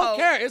not don't in a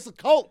care. It's a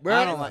cult, bro.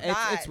 I don't like. It's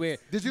Vibes. weird.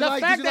 Did you The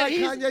like fact that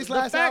Kanye's the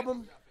last fact-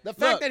 album? The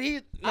fact Look, that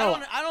he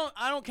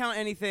I don't count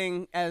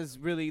anything as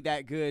really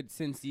that good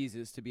since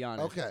Yeezus, to be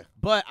honest. Okay.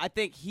 But I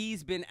think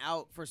he's been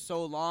out for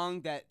so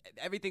long that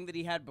everything that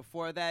he had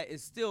before that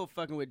is still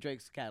fucking with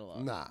Drake's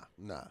catalog. Nah.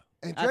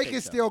 And I Drake think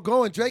is so. still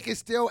going. Drake is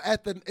still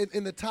at the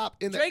in the top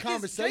in Drake the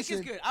conversation.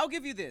 is good. I'll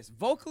give you this.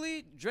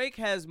 Vocally, Drake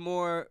has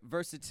more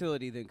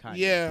versatility than Kanye.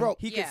 Yeah. Bro,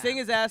 He Yeah. can sing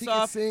his ass He can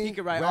off. sing, He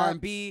can write rap,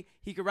 R&B.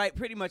 He can write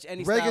pretty much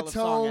any style of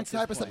song reggaeton at this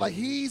type of stuff. point. Like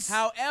he's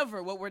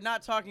However, what we're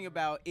not talking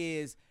about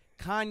is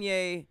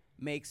Kanye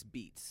makes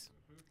beats.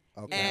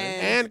 okay.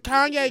 And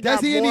Kanye Does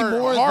got he any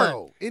more heart.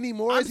 though? Any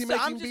more? Is he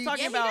making beats?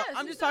 Talking Yeah, he about. does,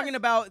 I'm he just talking does.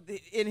 about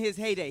in his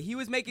heyday. He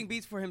was making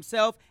beats for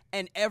himself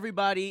and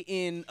everybody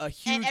in a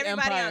huge And everybody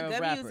empire on of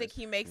good rappers. music,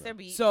 he makes their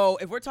beats. So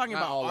if we're talking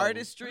Not all about of them.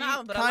 artistry,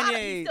 No, but a lot of, he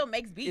Kanye still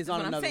makes beats. is Is on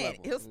what I'm another saying.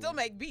 level. He'll still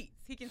make beats.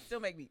 He can still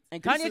make beats.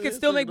 And He's Kanye still- can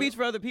still he's make still beats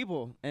for other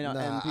people. And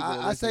Nah, people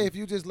I say if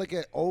you just look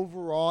at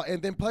overall,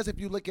 and then plus if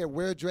you look at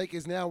where Drake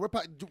is now, we're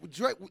probably,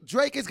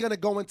 Drake is gonna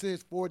go into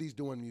his 40s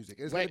doing music.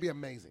 It's gonna Wait. be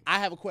amazing. I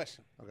have a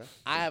question. Okay.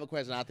 I have a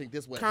question. I think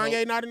this will Kanye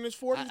help. not in his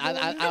 40s. I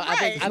doing music?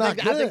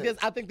 think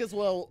Right. I think this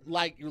will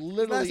like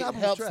literally album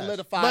was help trash.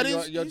 solidify But your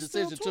he's still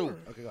decision too.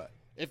 touring. Okay, go ahead.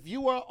 If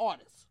you were an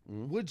artist,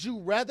 would you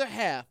rather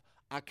have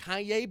a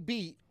Kanye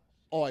beat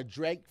or a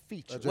Drake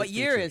feature? A Drake what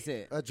year feature. is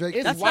it? A Drake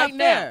It's That's feature. right not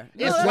now. fair.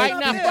 It's No, right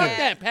that's now. not Fuck fair.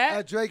 that, Pat.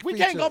 A Drake we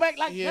can't feature. go back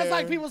like Yeah. that's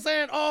like people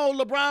saying, "Oh,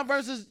 LeBron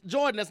versus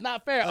Jordan." That's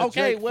not fair. A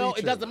Okay, Drake well,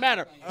 feature. it doesn't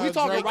matter. A We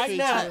talking Drake right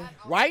now. feature.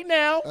 Right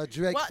now. A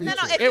Drake Well, feature.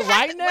 no. If It you have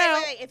right to,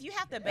 now- wait. If you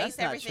have to base That's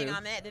not everything true.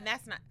 on that, then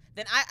that's not.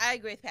 Then I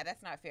agree with Pat.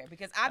 That's not fair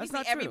because obviously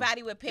not true.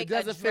 everybody would pick It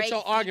doesn't a fit Drake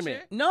your argument.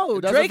 feature. No,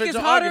 It doesn't Drake fit is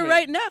your harder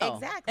argument. right now.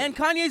 Exactly. And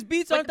Kanye's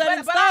beats But, aren't that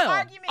in but style. our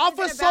argument Off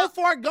isn't of so about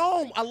far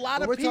gone, a lot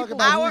But of we're people. talking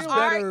about our who's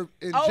art better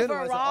in general as an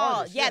overall.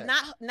 artist. Yeah,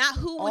 not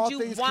who would All you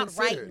things want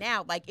right considered.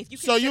 now. Like if you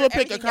So you consider would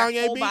pick a everything,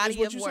 your Kanye whole beat? body Is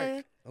what of you work.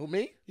 saying? Who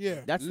me?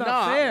 Yeah. That's Nah,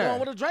 not I'm fair. going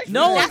with a Drake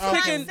No feature. one's That's what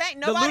I'm picking saying.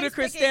 the Nobody's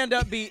ludicrous picking-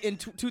 stand-up beat in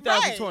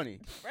 2020.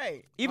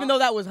 Right. Even though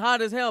that was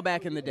hot as hell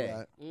back in the day.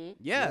 Right.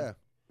 Yeah.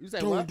 You say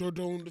Doom, what? doom,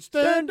 doom,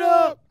 stand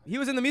up. He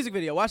was in the music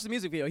video. Watch the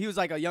music video. He was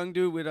like a young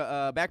dude with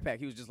a backpack.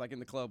 He was just like in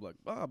the club like,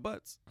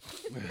 butts.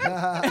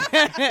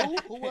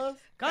 Who was?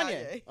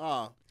 Kanye.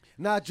 Oh,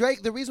 Now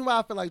Drake, the reason why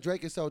I feel like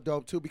Drake is so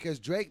dope too, because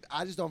Drake,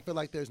 I just don't feel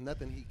like there's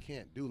nothing he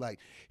can't do. Like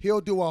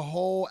he'll do a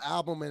whole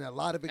album and a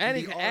lot of it And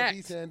can he be can R&B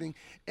act. sounding,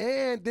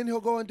 and then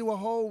he'll go and do a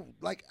whole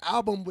like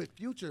album with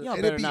Future, Y'all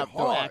and better it'd be not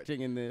throw hard.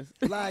 acting in this.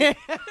 Like you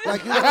know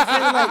what I'm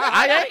saying?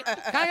 Like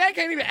Kanye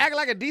can't even act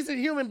like a decent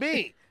human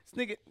being.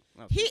 This nigga.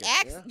 Oh, He okay.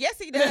 acts. Yes,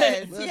 he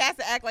does. He has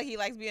to act like he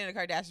likes being in the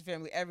Kardashian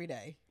family every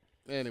day.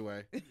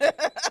 Anyway,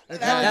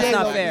 That's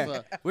not Low-key.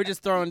 fair. We're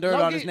just throwing dirt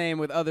on his Low-key- name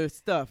with other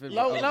stuff.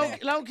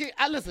 low key.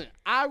 Listen.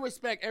 I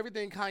respect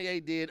everything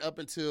Kanye did up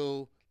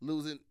until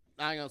losing.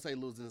 I ain't gonna say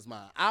losing his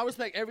mind. I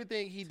respect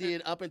everything he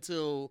did up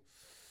until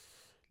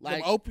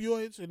like Them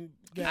opioids and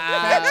that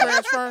Ah.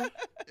 fat transfer.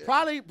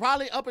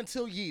 probably up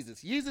until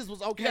Yeezus. Yeezus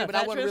was okay, Yeah, but I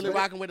Fat wasn't really Transfer.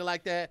 rocking with it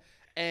like that.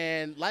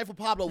 And Life of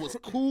Pablo was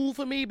cool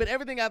for me, but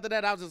everything after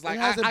that, I was just like,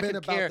 hasn't I been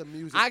could about care. the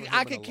music for I him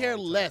could in a care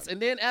long less. time.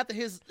 And then after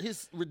his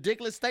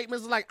ridiculous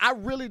statements, like I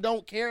really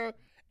don't care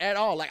at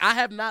all. Like I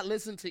have not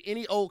listened to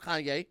any old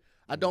Kanye.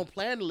 I don't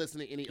plan to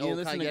listen to any You old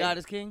listen Kanye. to God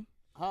is King?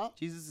 Huh?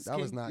 Jesus is that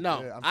King? was not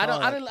No, good. I'm I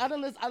sorry.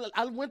 didn't listen.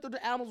 I went through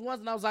the albums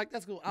once, and I was like,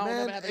 "That's cool." I don't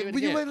Man, ever have to hear it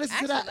when you again. went listen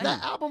to that, Actually,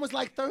 that album was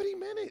like 30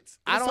 minutes.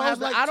 I The don't have. song's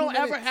To, like I 2 don't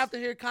ever minutes. have to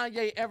hear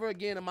Kanye ever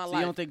again in my So life.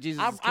 you don't think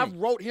Jesus I've, is King? I've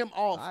wrote him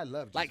off. I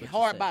love just like what you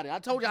hard said. body. I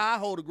told you I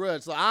hold a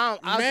grudge, so I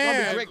don't. Man, it's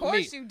Of gonna be course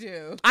direct me. you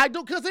do. I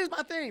do, cause here's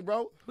my thing,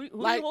 bro. Who are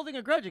Like- you holding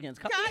a grudge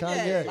against?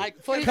 Kanye.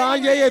 Like for his,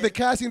 Kanye and the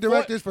casting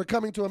directors for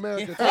Coming to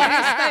America. for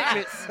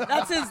his statements.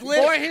 That's his For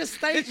list. his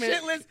statement,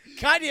 shit list.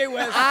 Kanye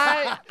West.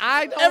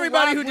 I don't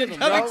Everybody rock who with did him,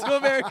 Coming bro. to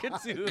America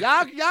too.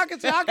 Y'all can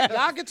turn the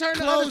other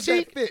Close that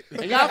cheek, fit.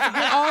 and y'all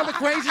forget all the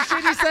crazy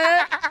shit he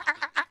said.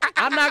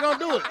 I'm not gonna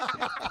do it.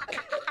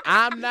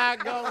 I'm not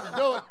gonna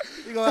do it.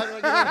 You gonna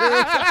act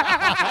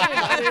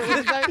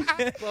like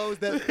you close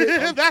that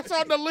fit. That's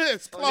on the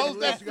list. On your Close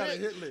list, that. you got a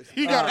hit list.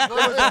 He got That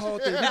was the whole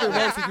thing. We've been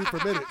roasting you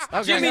for minutes.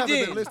 Jimmy I haven't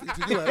D. been listening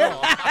to you at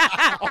all.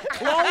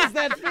 Close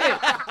that fit.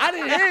 I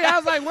didn't hear you. I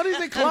was like, what is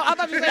it? I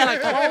thought you said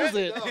like close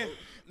it.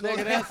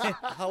 Nigga,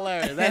 that's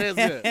hilarious. That is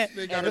good.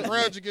 They got a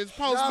grudge against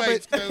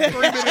Postmates because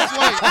 3 minutes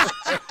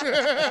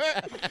late.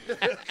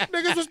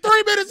 Niggas was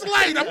 3 minutes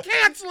late. I'm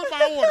canceling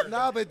my order.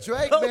 Nah, but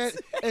Drake, man,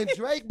 and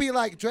Drake be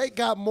like, Drake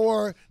got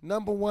more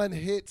 #1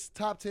 hits,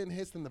 top 10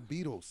 hits than the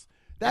Beatles.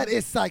 That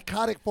is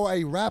psychotic for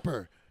a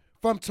rapper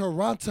from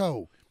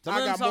Toronto. Some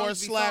of I them got more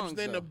songs be slaps songs,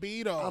 than though.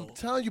 the Beto. I'm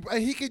telling you, bro,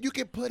 you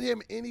could put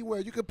him anywhere.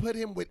 You could put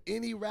him with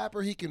any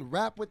rapper. He can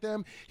rap with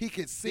them. He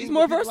could sing. He's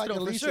more with people like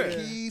versatile, for Alicia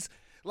sure. Keys.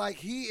 Like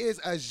he is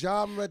a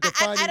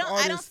genre-defining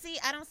artist.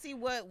 I don't see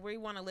what we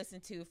want to listen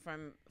to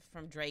from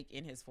Drake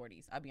in his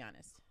 40s. I'll be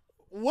honest.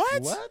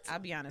 What? I'll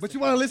be honest. But you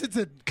want to listen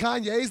to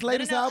Kanye's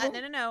latest album?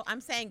 No.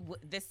 I'm saying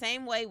the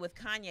same way with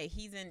Kanye.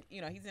 He's in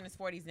his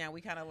 40s now.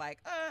 We kind of like,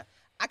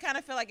 I kind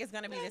of feel like it's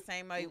gonna be the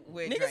same way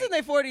with Niggas Drake. in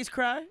their 40s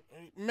cry.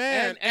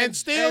 Man, and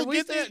still we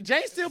get still, the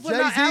Jay still putting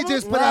Jay-Z out albums.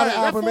 just put out an That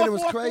album and it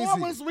was 444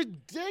 crazy. was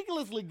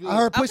ridiculously good. I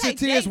heard Pusha Okay,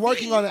 T is Jay-Z.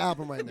 working on an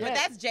album right now. But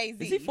that's Jay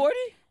Z. Is he 40?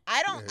 I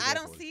Yeah, he's don't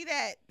not 40. see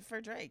that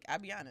for Drake. I'll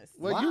be honest.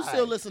 Well, you Why?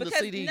 still listen Because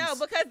to CDs.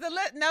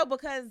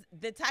 because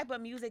the type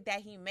of music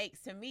that he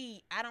makes, to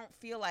me, I don't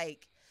feel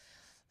like.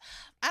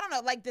 I don't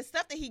know, like the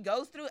stuff that he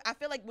goes through. I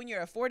feel like when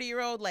you're a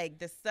 40-year-old, like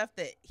the stuff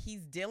that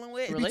he's dealing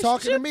with. You be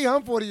talking to me.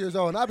 I'm 40 years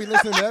old, and I be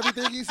listening to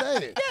everything he's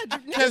saying. Yeah,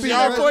 Because niggas in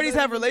y'all their 40s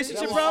have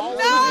relationship That will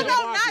problems. always No, be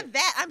a market. not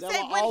that. I'm That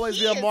saying will when always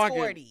he be a is market.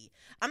 40.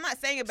 I'm not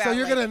saying about. So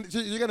you're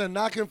like, gonna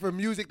knock him for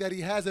music that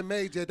he hasn't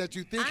made yet that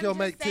you think he'll I'm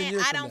make just 10 saying,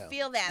 years I from don't now.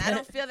 feel that. I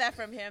don't feel that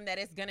from him. That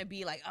it's gonna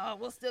be like, oh,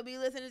 we'll still be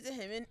listening to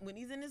him when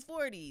he's in his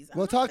 40s. I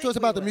Well, don't talk to think us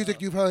about the we music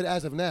will. you've heard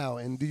as of now,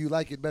 and do you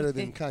like it better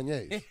than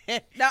Kanye's?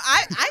 No,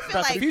 I feel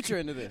About the like future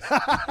into this.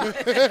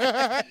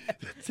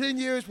 10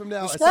 years from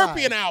now, The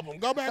Scorpion aside. album.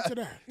 Go back to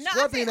that. No,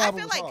 Scorpion I album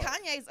feel was like hard.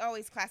 Kanye's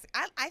always classic.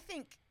 I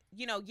think,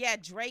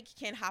 Drake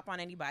can hop on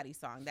anybody's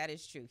song. That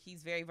is true.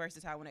 He's very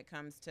versatile when it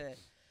comes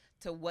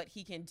to what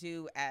he can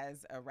do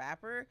as a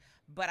rapper.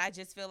 But I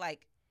just feel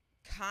like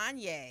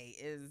Kanye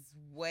is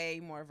way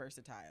more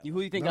versatile. Who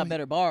do you think No, got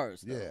better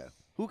bars? Though? Yeah,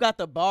 Who got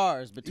the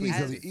bars between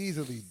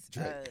easily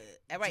Drake.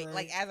 Right, Drake.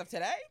 like as of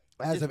today?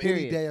 as just of any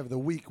period. day of the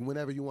week,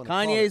 whenever you want to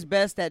Kanye's call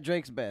best at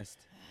Drake's best?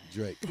 it.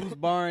 Drake. Who's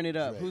barring it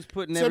up? Drake. Who's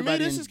putting To me,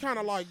 everybody this in is kind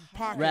of like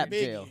Pac rap and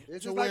Biggie. jail? It's To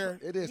just where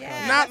like, it is. Yeah,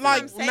 Kanye. not that's what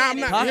like I'm saying.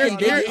 not Pac hear, and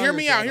hear, Biggie. hear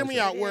me out. Hear me It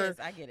out. It Where is,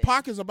 I get it.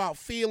 Pac is about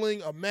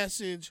feeling a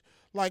message.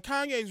 Like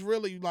Kanye's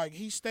really like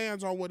he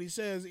stands on what he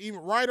says, even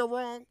right or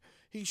wrong.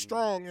 He's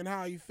strong in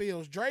how he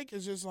feels. Drake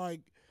is just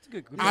like It's a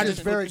good group. I He's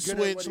just very flip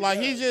the good at what switch. he Like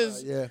does, he's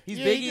just yeah. He's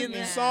yeah, Biggie he in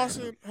just that.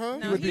 be saucing, huh?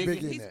 No, would be he's-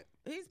 Biggie in he's- that.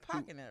 He's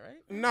pocking that, right?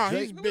 No,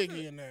 he's Drake?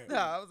 Biggie in that. No,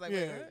 I was like,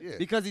 Yeah. what? Yeah.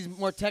 Because he's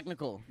more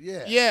technical.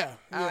 Yeah. Yeah.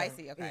 Oh, yeah, I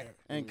see. Okay.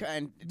 And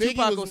Biggie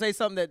Tupac was- will say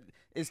something that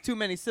is too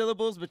many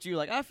syllables, but you're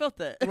like, I felt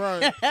that. yeah.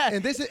 Right.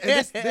 And this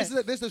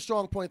is a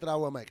strong point that I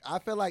will make. I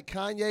feel like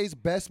Kanye's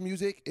best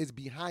music is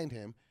behind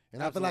him,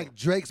 and I feel like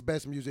Drake's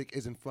best music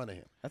is in front of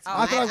him. That's Oh,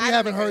 I feel like we don't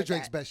haven't agree heard with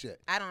Drake's that. best yet.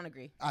 I don't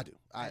agree. I do.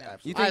 I know.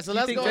 absolutely. All right, so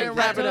let's think go ahead Drake and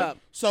wrap it better? up.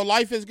 So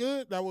life is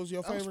good. That was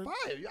your I was favorite.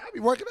 fire. I be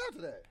working out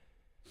today.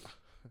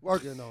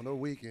 Working on the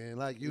weekend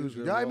like usual.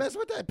 Usual, Y'all ain't bro. messing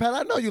with that, Pat.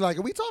 I know you like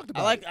it. We talked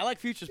about it. I like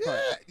Future's Yeah.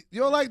 part. You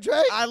don't like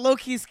Drake? I low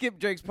key skipped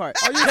Drake's part.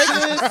 Are you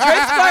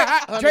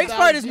serious? Drake's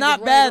part is not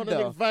 $100 bad on the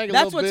though. nigga finger,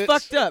 That's little what's bitch.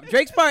 fucked up.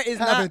 Drake's part is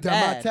Haven't not done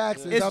bad. my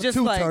taxes. It's I'm just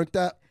too like turned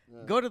up.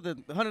 go to the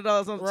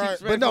 $100 on Right.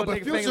 cheap. But no,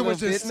 but Future was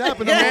just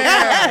snapping them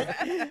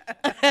on.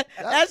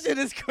 That shit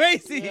is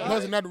crazy.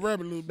 Plus another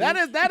revenue. That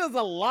is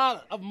a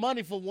lot of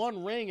money for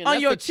one ring. And On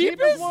that's your the cheapest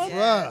cheapest? one?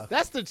 Bruh.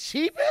 That's the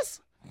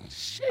cheapest?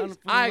 Shit. All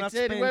right,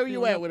 Teddy, where were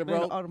you at with it,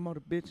 bro?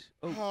 Automotive bitch.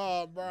 Oh.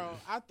 Oh, bro.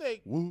 I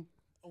think Woo.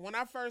 when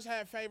I first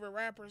had favorite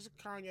rappers,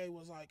 Kanye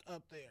was like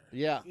up there.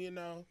 Yeah. You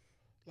know,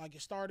 like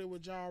it started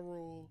with Ja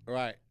Rule,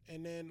 Right,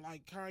 and then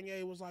like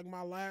Kanye was like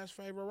my last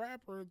favorite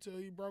rapper until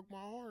he broke my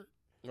heart.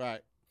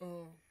 right.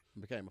 Uh,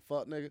 Became a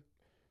fuck nigga.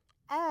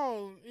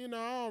 I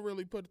don't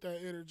really put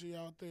that energy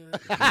out there.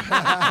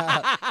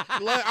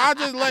 I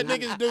just let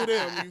niggas do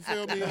them. You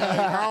feel me? Like,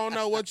 I don't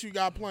know what you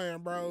got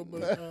planned, bro,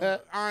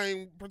 but I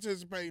ain't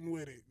participating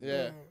with it.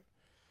 Yeah.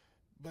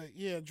 But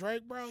yeah,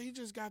 Drake, bro, he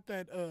just got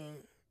that.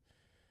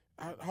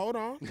 Hold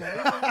on.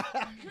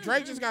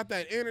 Drake just got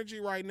that energy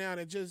right now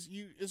that just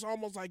it's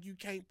almost like you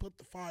can't put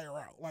the fire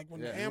out. Like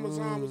when the Yeah.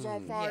 Amazon was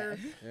on fire.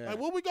 Yeah. Like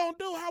what we gonna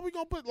do? How we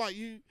gonna put like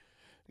you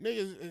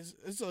niggas?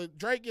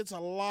 Drake gets a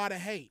lot of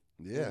hate.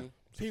 Yeah.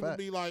 it's a People fact.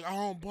 be like, I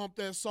don't bump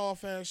that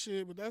soft ass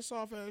shit, but that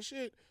soft ass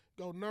shit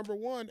go number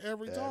one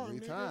every time. Every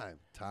nigga. time.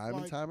 Time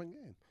and Like- time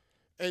again.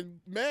 And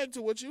Meg,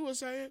 to what you were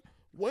saying,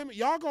 women,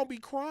 y'all gonna be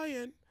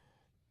crying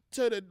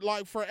to the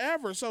like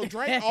forever. So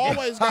Drake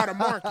always got a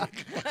market.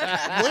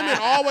 Women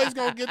always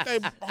gonna get their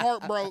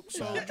heart broke.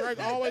 So Drake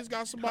always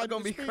got somebody I'm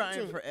gonna to be speak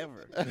crying to.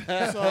 forever.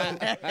 So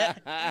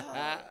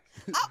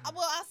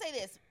I'll say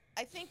this.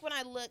 I think when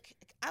I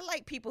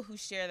like people who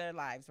share their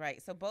lives,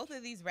 right? So both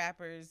of these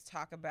rappers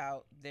talk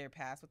about their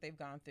past, what they've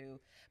gone through.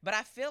 But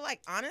I feel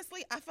like,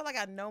 honestly,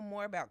 I know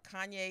more about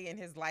Kanye and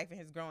his life and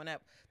his growing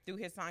up through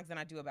his songs than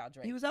I do about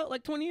Drake. He was out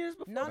like 20 years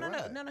before. No.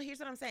 Here's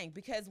what I'm saying.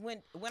 Because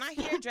when I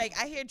hear Drake,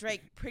 I hear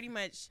Drake pretty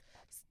much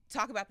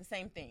talk about the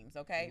same things,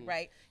 okay?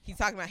 Right? He's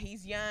talking about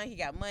he's young, he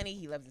got money,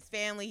 he loves his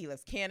family, he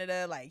loves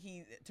Canada, like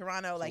he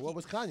Toronto, like So what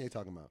was Kanye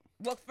talking about?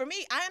 well, for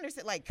me, I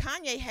understood. Like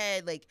Kanye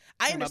had, like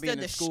I Talking about being understood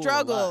in the school a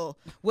struggle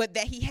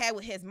that he had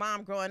with his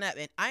mom growing up,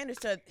 and I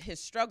understood his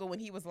struggle when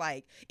he was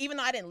like, even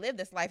though I didn't live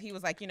this life, he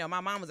was like, you know,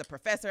 my mom was a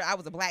professor, I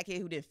was a black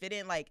kid who didn't fit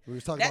in. Like We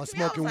was talking that about to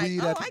me, I was smoking like,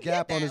 weed oh, at the I get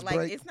Gap on that. his Like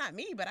break. it's not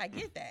me, but I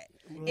get that.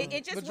 It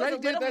just But was Drake a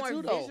did little that more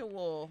too, though.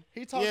 visual.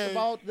 He talked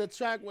about the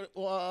track with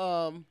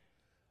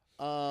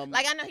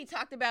Like I know he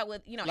talked about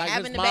with like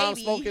having his the mom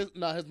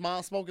baby. his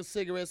mom smoking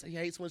cigarettes. He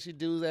hates when she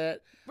do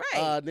that.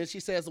 Right. Then she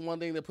says the one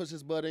thing that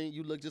pushes button.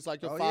 You look just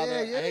like your Oh,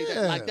 father. yeah, I hate that.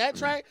 yeah. Like that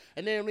track.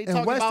 And then when he And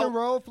talked Western about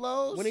Road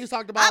flows. when he was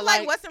talking about I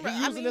like Western he Road.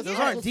 I using mean, his yeah. Those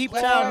aren't uncle's deep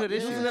car, childhood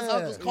using issues. his Yeah.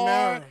 uncle's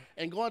car No.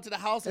 and going to the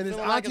house and and his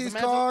feeling like auntie's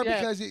it's car yeah.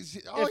 because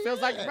It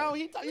feels like, bro,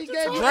 he gave talking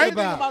Drake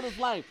about? about his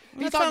life.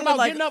 He That talking sounded about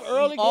like getting up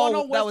early, all-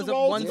 going on that was Western a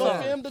Road one to go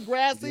song. film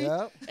Degrassi.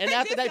 Yep. And It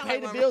after did they sound pay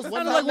like the one bills, verse.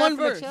 one Sounded like one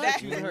left verse for the that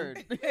church. you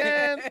heard.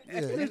 And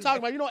Yeah. he was talking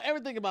about, you know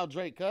everything about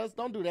Drake, cuz.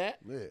 Don't do that.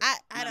 Yeah.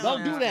 I don't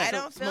Don't know. do that. I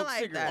don't feel Smoke like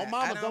cigarettes. that. Oh,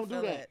 mama, I don't do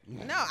feel that. it.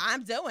 No,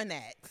 I'm doing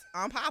that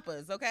on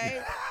Papa's.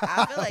 Okay,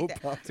 I feel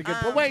like that. It's a good-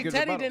 But wait, good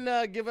Teddy rebuttal.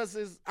 didn't give us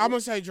his. I'm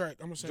gonna say Drake.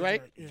 I'm gonna say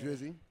Drake? Drake. Yeah.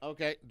 Drizzy,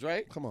 Okay,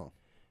 Drake. come on.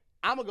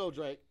 I'm going to go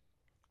Drake.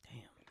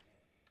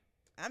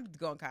 I'm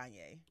going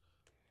Kanye.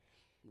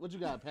 What you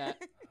got,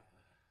 Pat?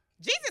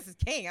 Jesus is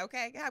king.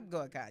 Okay, I'm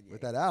going Kanye.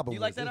 With that album. You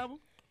like was that it? album?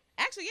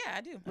 Actually, yeah,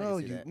 I do. No,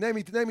 see you that.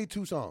 name me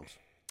 2 songs.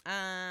 Oh,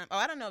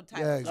 I don't know titles.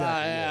 Yeah, exactly.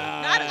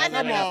 No, I never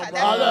Come know on, titles.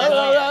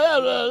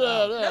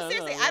 bro. No,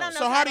 seriously, I don't know.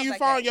 So how do titles you like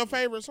find that. your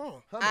favorite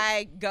song?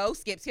 I go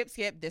skip.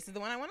 This is the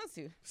one I want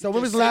to. So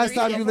when was the Just last sing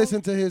time it you up.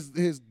 listened to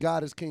his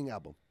God is King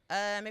album?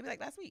 Maybe like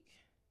last week.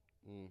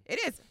 It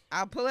is.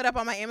 I'll pull it up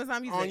on my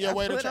Amazon Music. On your I'll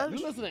way to pull it up. church?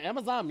 You listen to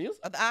Amazon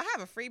Music? I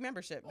have a free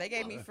membership. They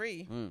gave me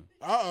free.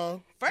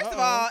 Uh-oh. First of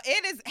all,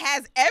 it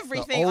has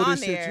everything The on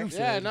oldest shit there. you Yeah,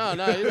 said. no,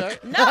 you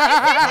right. No, it's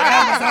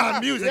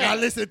Amazon Music. I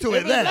listened to it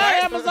If it's not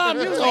then. Amazon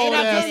Music, Hold you're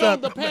not ass turning on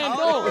up. the Hold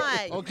Pandora.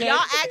 on. Okay? Y'all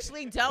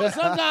actually don't. But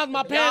sometimes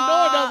my Pandora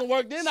Y'all- doesn't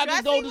work. Then I just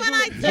Trust go me to when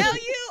I tell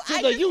you, to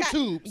I the just got-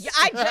 YouTubes. Yeah,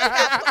 I just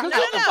got. Because No,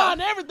 you can no.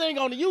 find everything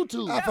on the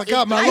YouTube. I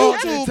forgot my I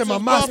login just- to my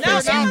YouTube No, stuff.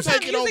 MySpace Now Amazon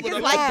take it Music over is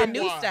the like the line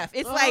new wire. stuff.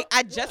 It's like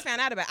I just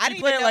found out about it. I You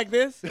didn't play even it know. like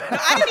this? No,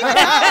 I didn't even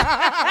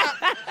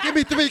know. Give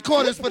me 3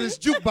 quarters for this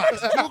jukebox.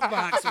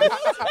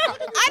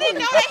 I didn't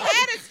know they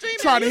had a streaming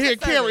Trying to hear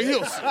music Carrie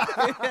service.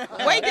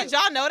 Hilson. Wait, did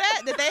y'all know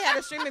that they had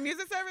a streaming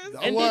music service?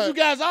 And What? did you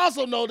guys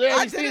also know there are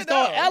I these things didn't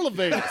called know.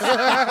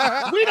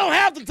 elevators? We don't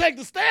have to take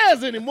the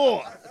stairs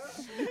anymore.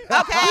 We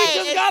Okay.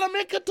 just got them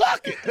in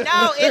Kentucky.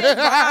 No, it is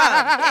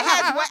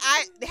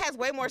wrong. It has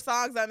way more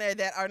songs on there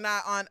that are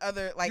not on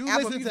other like You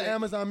Apple listen Music. to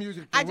Amazon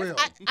Music for I real.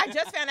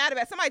 just found out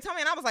about it. Somebody told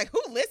me and I was like,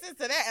 who listens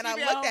to that? And I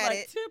Yeah, looked I'm at like,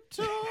 it.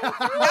 Tiptoe.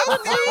 No,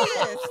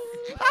 serious.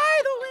 By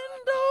the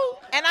window.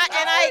 And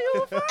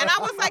I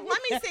was like, let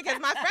me see, because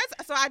my friends.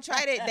 So I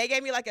tried it. They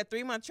gave me like a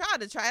 3-month trial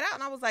to try it out,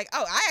 and I was like,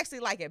 oh, I actually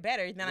like it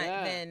better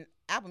than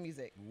Apple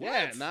Music.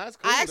 Yeah, nah, it's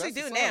cool. I actually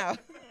That's do what's now. up.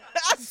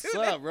 I do What's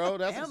now. up, bro?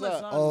 That's what's up.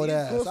 Amazon Oh, Music.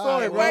 that's Cool all story,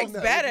 right, It bro. well, works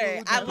no,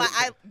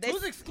 better.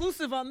 Who's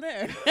exclusive on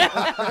there?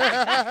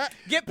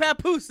 Get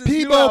Papoose'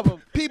 new Peebo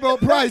album. Peebo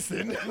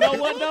Bryson. You know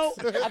what though?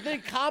 I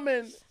think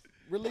Common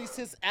released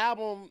his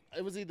album.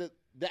 It was either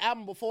the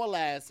album before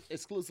last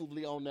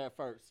exclusively on there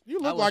first. You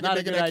That look was like a not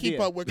a nigga good that keep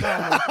idea. up with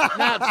Common.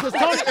 Now, because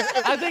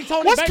I think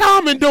Tony What's Baker,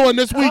 Common doing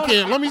this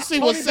weekend? Let me see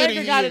what Tony city Baker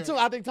he got is. it too.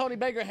 I think Tony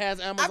Baker has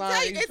Amazon. I'm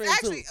telling you, East it's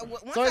Stream, actually too.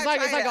 once So it's I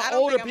like tried it, I an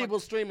don't older think I'm a-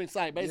 people's streaming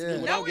site, basically.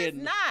 Yeah. Without No, it's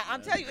getting, not.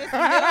 I'm telling you, it's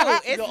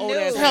new. It's Your old new.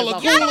 ass Hella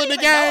Y'all cool don't in the even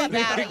know game.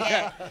 about it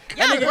yet. That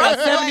Y'all nigga broke got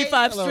boys.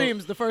 75 Hello.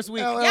 streams the first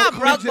week. LL Y'all Cool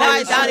broke J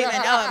boys don't said, even know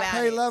about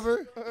Hey, it.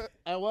 lover.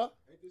 and what?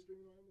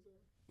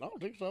 I don't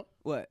think so.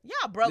 What?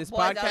 Y'all broke This boys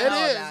podcast? don't It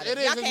know is. about It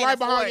is. Y'all It's can't right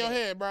behind afford your it.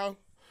 head, bro.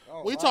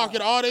 Oh, We wow.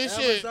 talking all this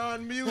shit.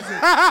 Amazon Music.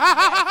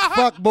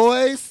 Fuck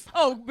boys.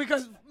 Oh,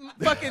 because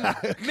fucking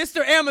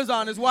Mr.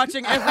 Amazon is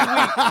watching every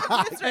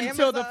week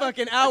until the Amazon.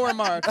 fucking hour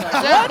mark. Like,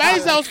 Jeff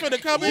Bezos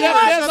finna come in. Yeah,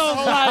 and that's shut the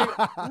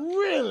whole- like,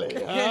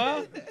 really?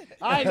 Huh?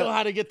 I ain't know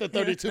how to get the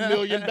 32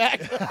 million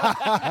back. he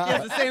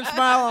has the same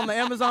smile on the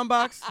Amazon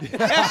box.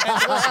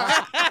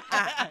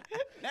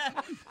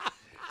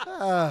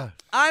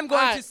 I'm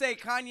going Alright. to say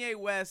Kanye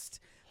West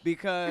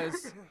because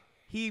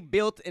he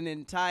built an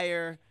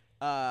entire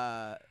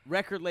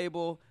record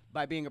label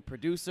by being a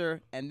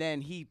producer, and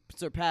then he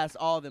surpassed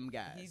all them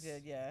guys. He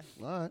did, yeah.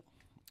 All right.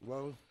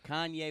 Well,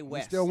 Kanye we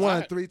West. still won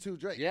Alright. 3-2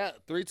 Drake. Yeah,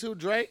 3-2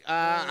 Drake.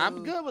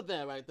 I'm good with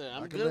that right there.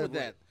 I'm I can good live with with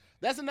that.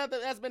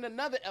 That's been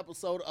another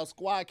episode of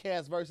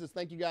SquADDcast Versus.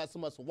 Thank you guys so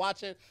much for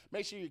watching.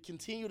 Make sure you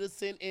continue to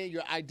send in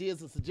your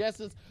ideas and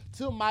suggestions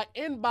to my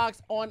inbox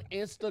on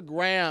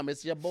Instagram.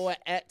 It's your boy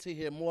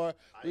 @ToHearMore.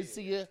 We'll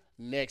see you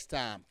next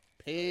time.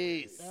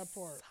 Peace. That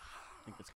part.